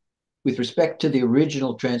with respect to the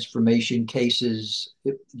original transformation cases,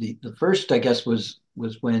 the first, I guess, was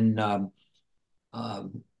when um,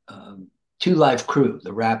 um, Two Live Crew,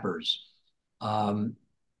 the rappers, um,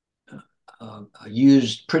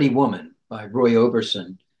 used Pretty Woman by Roy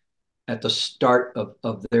Orbison at the start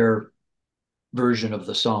of their version of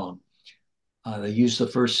the song. They used the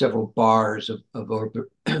first several bars of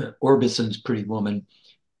Orbison's Pretty Woman.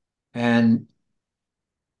 And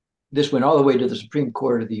this went all the way to the Supreme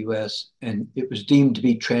Court of the US, and it was deemed to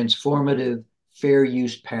be transformative fair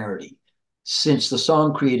use parody, since the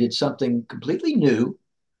song created something completely new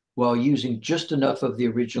while using just enough of the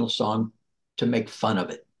original song to make fun of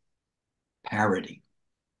it. Parody.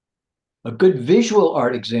 A good visual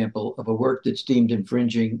art example of a work that's deemed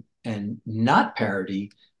infringing and not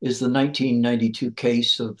parody is the 1992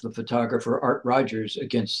 case of the photographer Art Rogers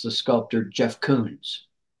against the sculptor Jeff Koons.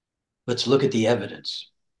 Let's look at the evidence.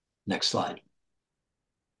 Next slide.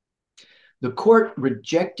 The court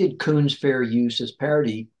rejected Koons' fair use as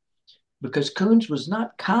parody because Koons was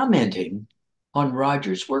not commenting on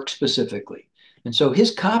Rogers' work specifically. And so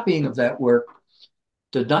his copying of that work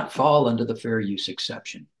did not fall under the fair use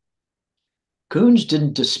exception. Koons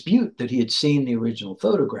didn't dispute that he had seen the original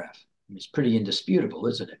photograph. It's pretty indisputable,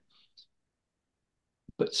 isn't it?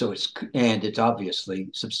 But so it's obviously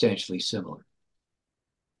substantially similar.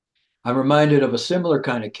 I'm reminded of a similar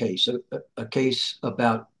kind of case, a case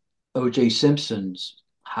about O.J. Simpson's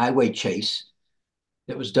highway chase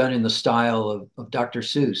that was done in the style of Dr.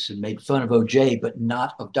 Seuss and made fun of O.J., but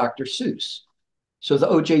not of Dr. Seuss. So the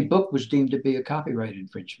O.J. book was deemed to be a copyright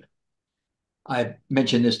infringement. I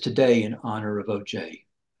mentioned this today in honor of O.J.,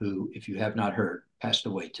 who, if you have not heard, passed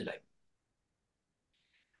away today.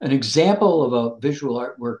 An example of a visual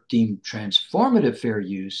artwork deemed transformative fair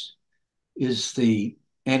use is the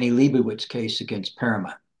Annie Leibovitz case against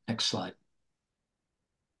Paramount. Next slide.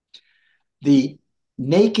 The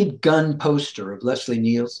naked gun poster of Leslie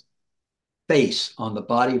Neal's face on the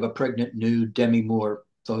body of a pregnant nude Demi Moore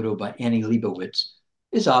photo by Annie Leibovitz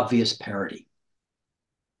is obvious parody.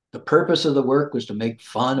 The purpose of the work was to make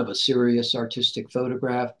fun of a serious artistic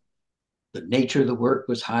photograph. The nature of the work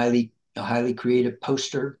was a highly creative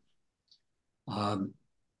poster. Um,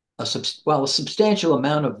 while a substantial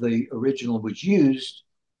amount of the original was used,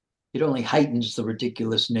 it only heightens the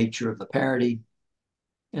ridiculous nature of the parody.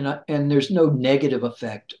 And there's no negative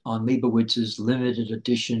effect on Leibovitz's limited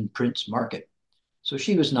edition prints market. So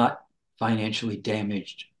she was not financially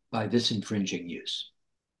damaged by this infringing use.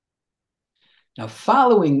 Now,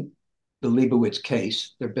 following the Leibovitz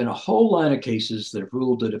case, there have been a whole line of cases that have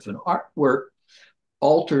ruled that if an artwork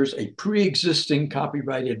alters a pre-existing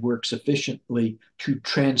copyrighted work sufficiently to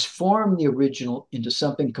transform the original into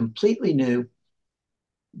something completely new,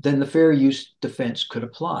 then the fair use defense could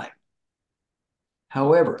apply.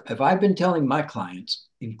 However, if I've been telling my clients,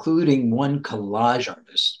 including one collage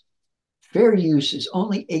artist, fair use is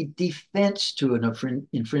only a defense to an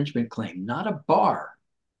infringement claim, not a bar.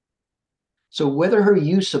 So whether her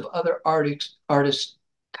use of other artists'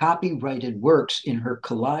 copyrighted works in her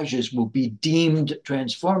collages will be deemed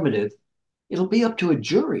transformative, it'll be up to a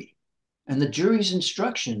jury, and the jury's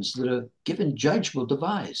instructions that a given judge will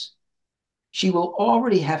devise. She will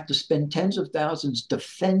already have to spend tens of thousands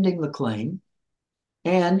defending the claim,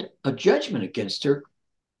 and a judgment against her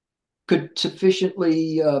could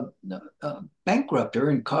sufficiently bankrupt her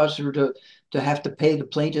and cause her to have to pay the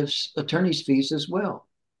plaintiff's attorney's fees as well.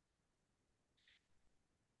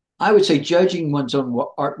 I would say judging one's own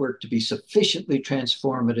artwork to be sufficiently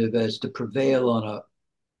transformative as to prevail on a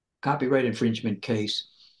copyright infringement case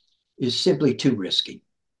is simply too risky.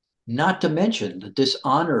 Not to mention the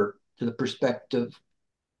dishonor to the perspective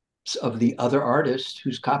of the other artists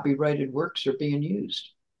whose copyrighted works are being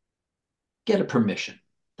used. Get a permission.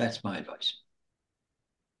 That's my advice.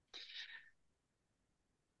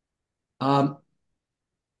 Um,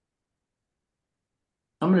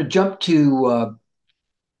 I'm going to jump to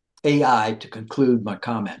AI to conclude my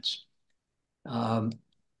comments. Um,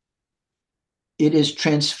 it is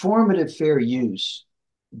transformative fair use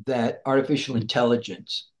that artificial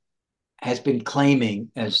intelligence has been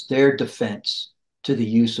claiming as their defense to the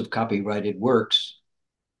use of copyrighted works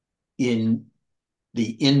in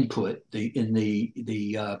the input,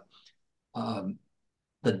 um,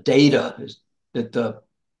 the data that the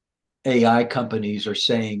AI companies are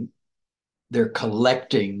saying they're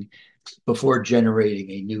collecting before generating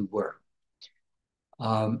a new work.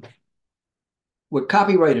 Um, what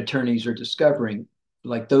copyright attorneys are discovering,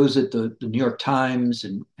 like those at the New York Times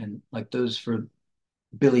and like those for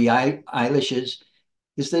Billie Eilish's,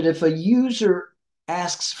 is that if a user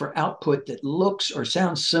asks for output that looks or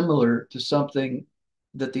sounds similar to something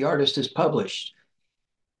that the artist has published,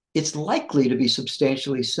 it's likely to be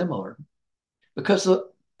substantially similar because the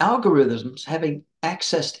algorithms, having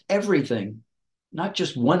accessed everything, not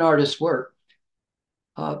just one artist's work,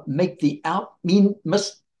 make the out mean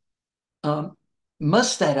um,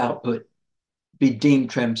 must that output be deemed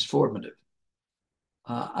transformative?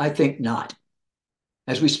 I think not.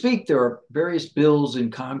 As we speak, there are various bills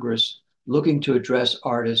in Congress looking to address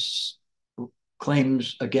artists'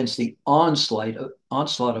 claims against the onslaught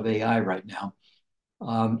of AI right now.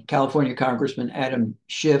 California Congressman Adam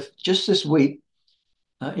Schiff just this week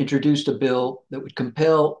introduced a bill that would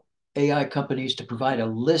compel AI companies to provide a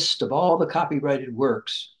list of all the copyrighted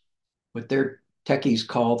works, what their techies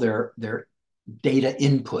call their data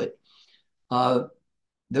input, uh,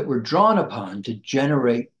 that were drawn upon to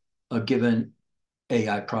generate a given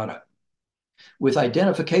AI product. With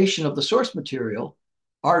identification of the source material,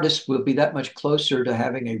 artists will be that much closer to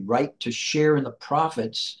having a right to share in the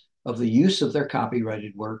profits of the use of their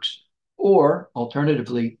copyrighted works, or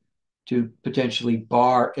alternatively, to potentially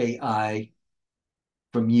bar AI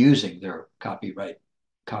from using their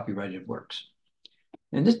copyrighted works.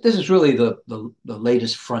 And this is really the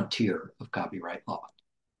latest frontier of copyright law.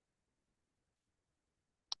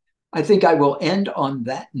 I think I will end on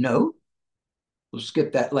that note. We'll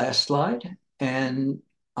skip that last slide and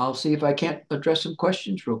I'll see if I can't address some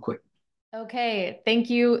questions real quick. Okay, thank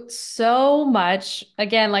you so much.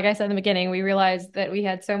 Again, like I said in the beginning, we realized that we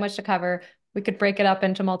had so much to cover. We could break it up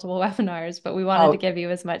into multiple webinars, but we wanted to Oh, give you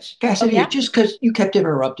as much. Oh, Cassidy, it's yeah? just because you kept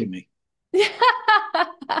interrupting me.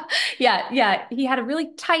 Yeah, yeah. He had a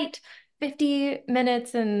really tight 50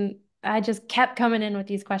 minutes and I just kept coming in with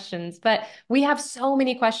these questions. But we have so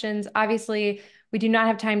many questions. Obviously, we do not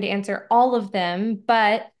have time to answer all of them,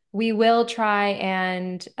 but we will try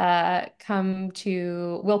and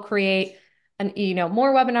we'll create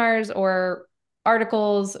more webinars or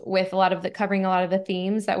articles with covering a lot of the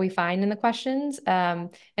themes that we find in the questions. And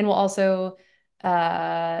we'll also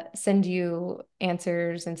send you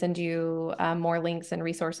answers and send you more links and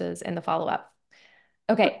resources in the follow-up.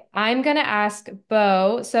 Okay, I'm going to ask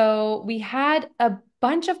Bo. So we had a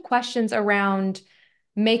bunch of questions around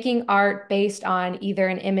making art based on either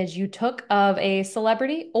an image you took of a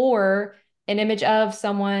celebrity or an image of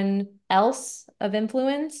someone else of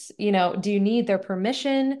influence. Do you need their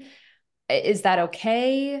permission? Is that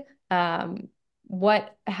okay? What's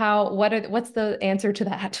the answer to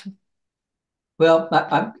that? Well,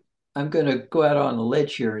 I'm going to go out on a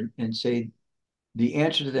ledge here and say the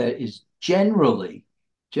answer to that is generally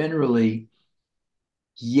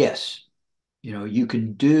yes. You know, you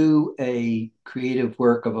can do a creative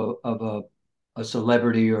work of a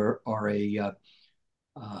celebrity or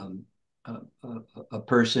um, a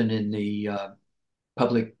person in the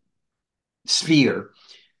public sphere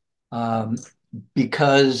um,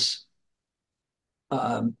 because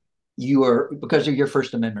because of your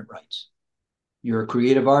First Amendment rights. You're a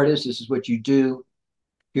creative artist. This is what you do.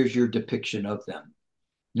 Here's your depiction of them.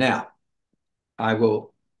 Now, I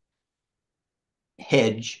will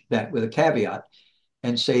hedge that with a caveat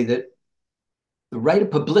and say that the right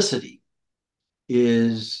of publicity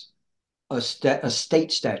is a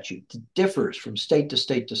state statute that differs from state to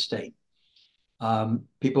state to state.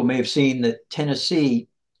 People may have seen that Tennessee,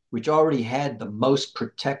 which already had the most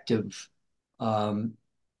protective um,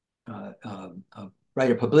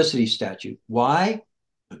 right of publicity statute. Why?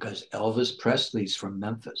 Because Elvis Presley's from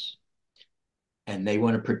Memphis, and they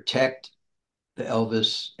want to protect the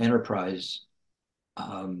Elvis Enterprise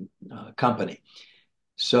company.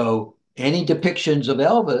 So any depictions of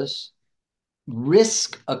Elvis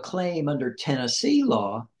risk a claim under Tennessee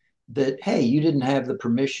law that, hey, you didn't have the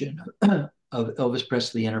permission of Elvis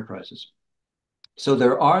Presley Enterprises. So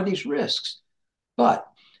there are these risks, but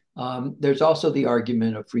there's also the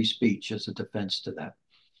argument of free speech as a defense to that.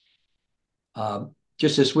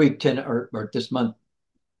 Just this week, or this month,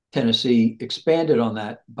 Tennessee expanded on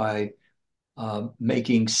that by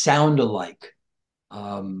making sound alike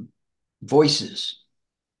um, voices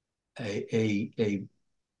a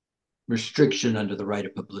restriction under the right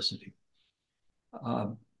of publicity.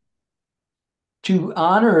 Um, to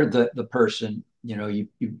honor the person,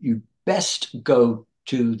 you best go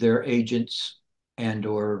to their agents and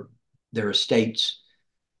or their estates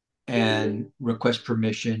and request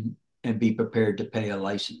permission and be prepared to pay a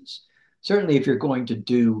license. Certainly, if you're going to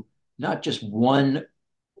do not just one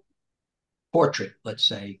portrait, let's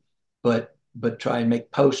say, but try and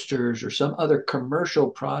make posters or some other commercial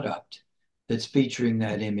product that's featuring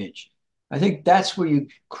that image. I think that's where you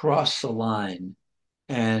cross the line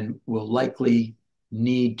and will likely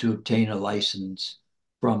need to obtain a license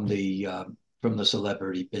from the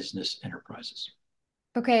celebrity business enterprises.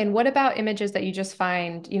 Okay, and what about images that you just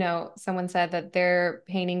find? Someone said that they're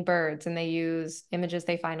painting birds and they use images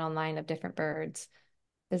they find online of different birds.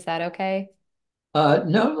 Is that okay?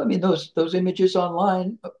 No, I mean those images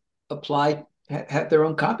online apply have their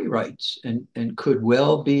own copyrights and could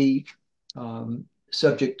well be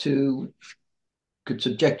subject to could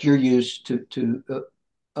subject your use to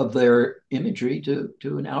of their imagery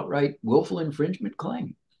to an outright willful infringement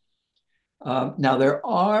claim. Now there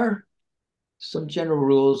are some general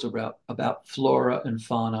rules about flora and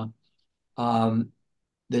fauna um,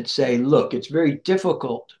 that say, look, it's very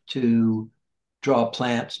difficult to draw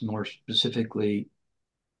plants more specifically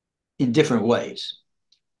in different ways.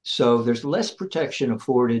 So there's less protection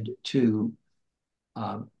afforded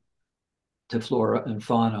um, to flora and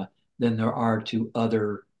fauna than there are to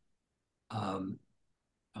other um,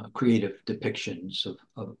 creative depictions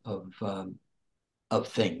of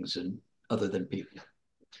things and other than people.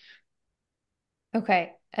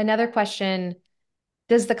 Okay, another question.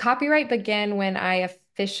 Does the copyright begin when I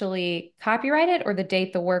officially copyright it or the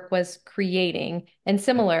date the work was creating? And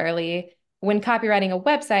similarly, when copywriting a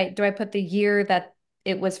website, do I put the year that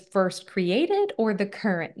it was first created or the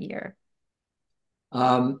current year?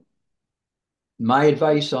 Um, my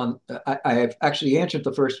advice on I have actually answered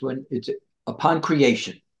the first one. It's upon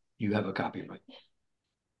creation, you have a copyright.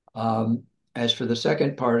 As for the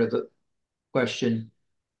second part of the question,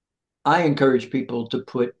 I encourage people to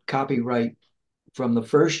put copyright from the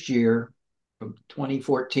first year, from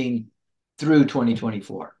 2014 through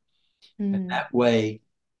 2024. And Mm, that way,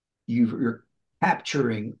 you're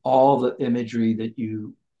capturing all the imagery that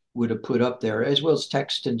you would have put up there, as well as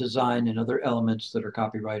text and design and other elements that are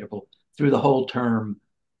copyrightable through the whole term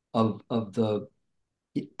of the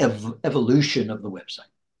evolution of the website.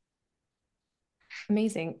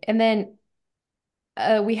 amazing. And then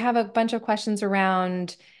we have a bunch of questions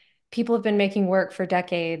around people have been making work for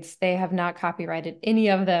decades. They have not copyrighted any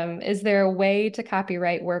of them. Is there a way to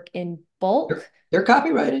copyright work in bulk? They're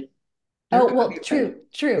copyrighted. They're Oh, well, copyrighted. true,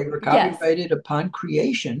 They true. were Yes. copyrighted upon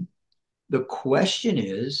creation. The question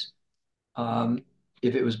is, um,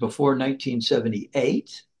 if it was before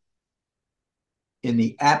 1978, in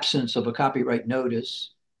the absence of a copyright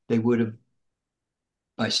notice, they would have,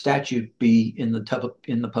 by statute, be in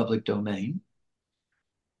the public domain.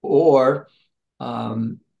 Or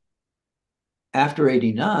um, after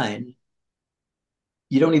 89,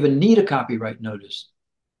 you don't even need a copyright notice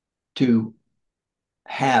to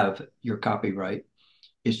have your copyright.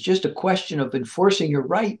 It's just a question of enforcing your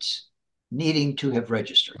rights needing to have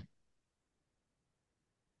registered.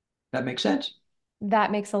 That makes sense?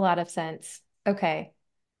 That makes a lot of sense. Okay.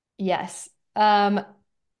 Yes.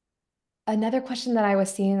 Another question that I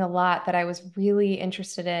was seeing a lot that I was really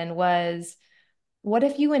interested in was what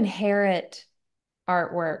if you inherit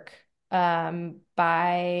artwork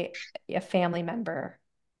by a family member?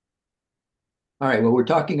 All right. Well, we're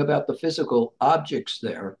talking about the physical objects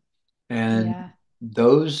there, and Yeah.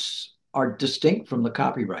 those are distinct from the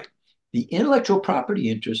copyright. The intellectual property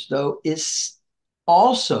interest, though, is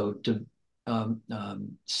also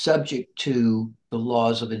subject to the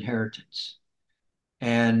laws of inheritance.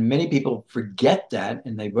 And many people forget that,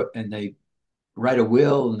 and they write a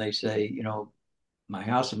will and they say, my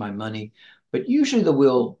house and my money. But usually the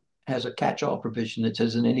will has a catch-all provision that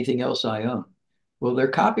says, and anything else I own. Well, their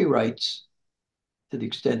copyrights, to the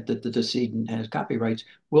extent that the decedent has copyrights,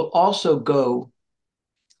 will also go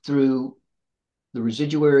through the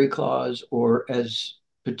residuary clause or as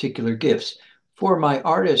particular gifts. For my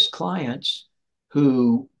artist clients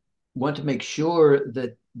who want to make sure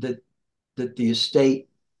that the estate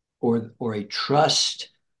or a trust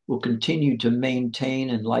will continue to maintain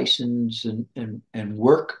and license and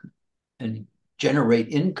work and generate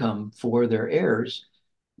income for their heirs,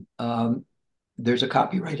 um, there's a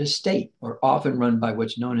copyright estate, or often run by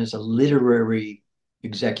what's known as a literary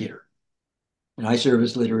executor. And I serve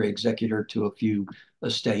as literary executor to a few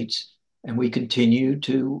estates, and we continue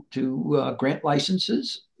to grant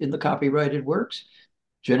licenses in the copyrighted works,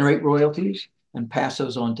 generate royalties, and pass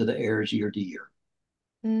those on to the heirs year to year.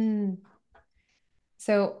 Mm.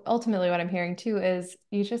 So ultimately, what I'm hearing too is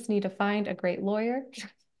you just need to find a great lawyer.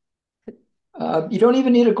 You don't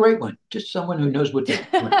even need a great one, just someone who knows what they're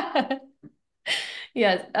doing.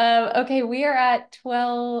 Yes. Okay, we are at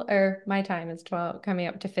 12, or my time is 12, coming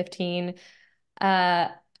up to 15. Uh,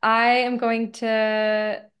 I am going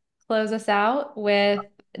to close us out with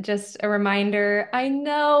just a reminder. I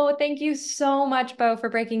know, thank you so much, Bo, for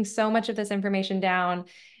breaking so much of this information down.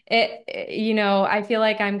 I feel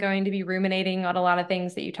like I'm going to be ruminating on a lot of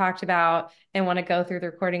things that you talked about and want to go through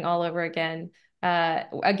the recording all over again.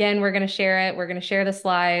 Again, we're going to share it. We're going to share the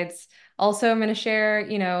slides. Also, I'm going to share,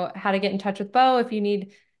 how to get in touch with Bo if you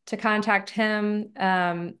need to contact him.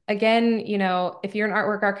 Again, if you're an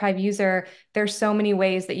Artwork Archive user, there's so many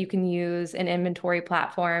ways that you can use an inventory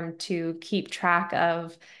platform to keep track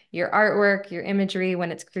of your artwork, your imagery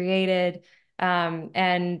when it's created.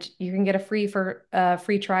 And you can get a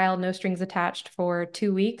free trial, no strings attached for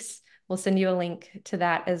 2 weeks. We'll send you a link to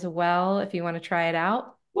that as well if you want to try it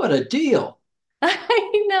out. What a deal!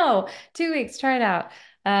 I know. 2 weeks, try it out.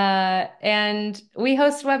 And we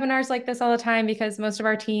host webinars like this all the time because most of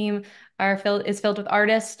our team is filled with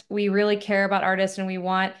artists. We really care about artists and we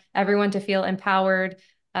want everyone to feel empowered,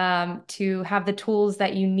 to have the tools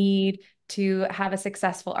that you need to have a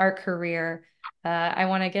successful art career. I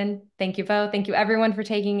want to again thank you both. Thank you everyone for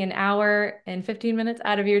taking an hour and 15 minutes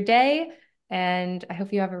out of your day. And I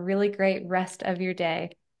hope you have a really great rest of your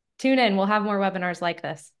day. Tune in. We'll have more webinars like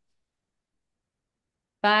this.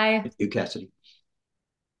 Bye. Thank you, Cassidy.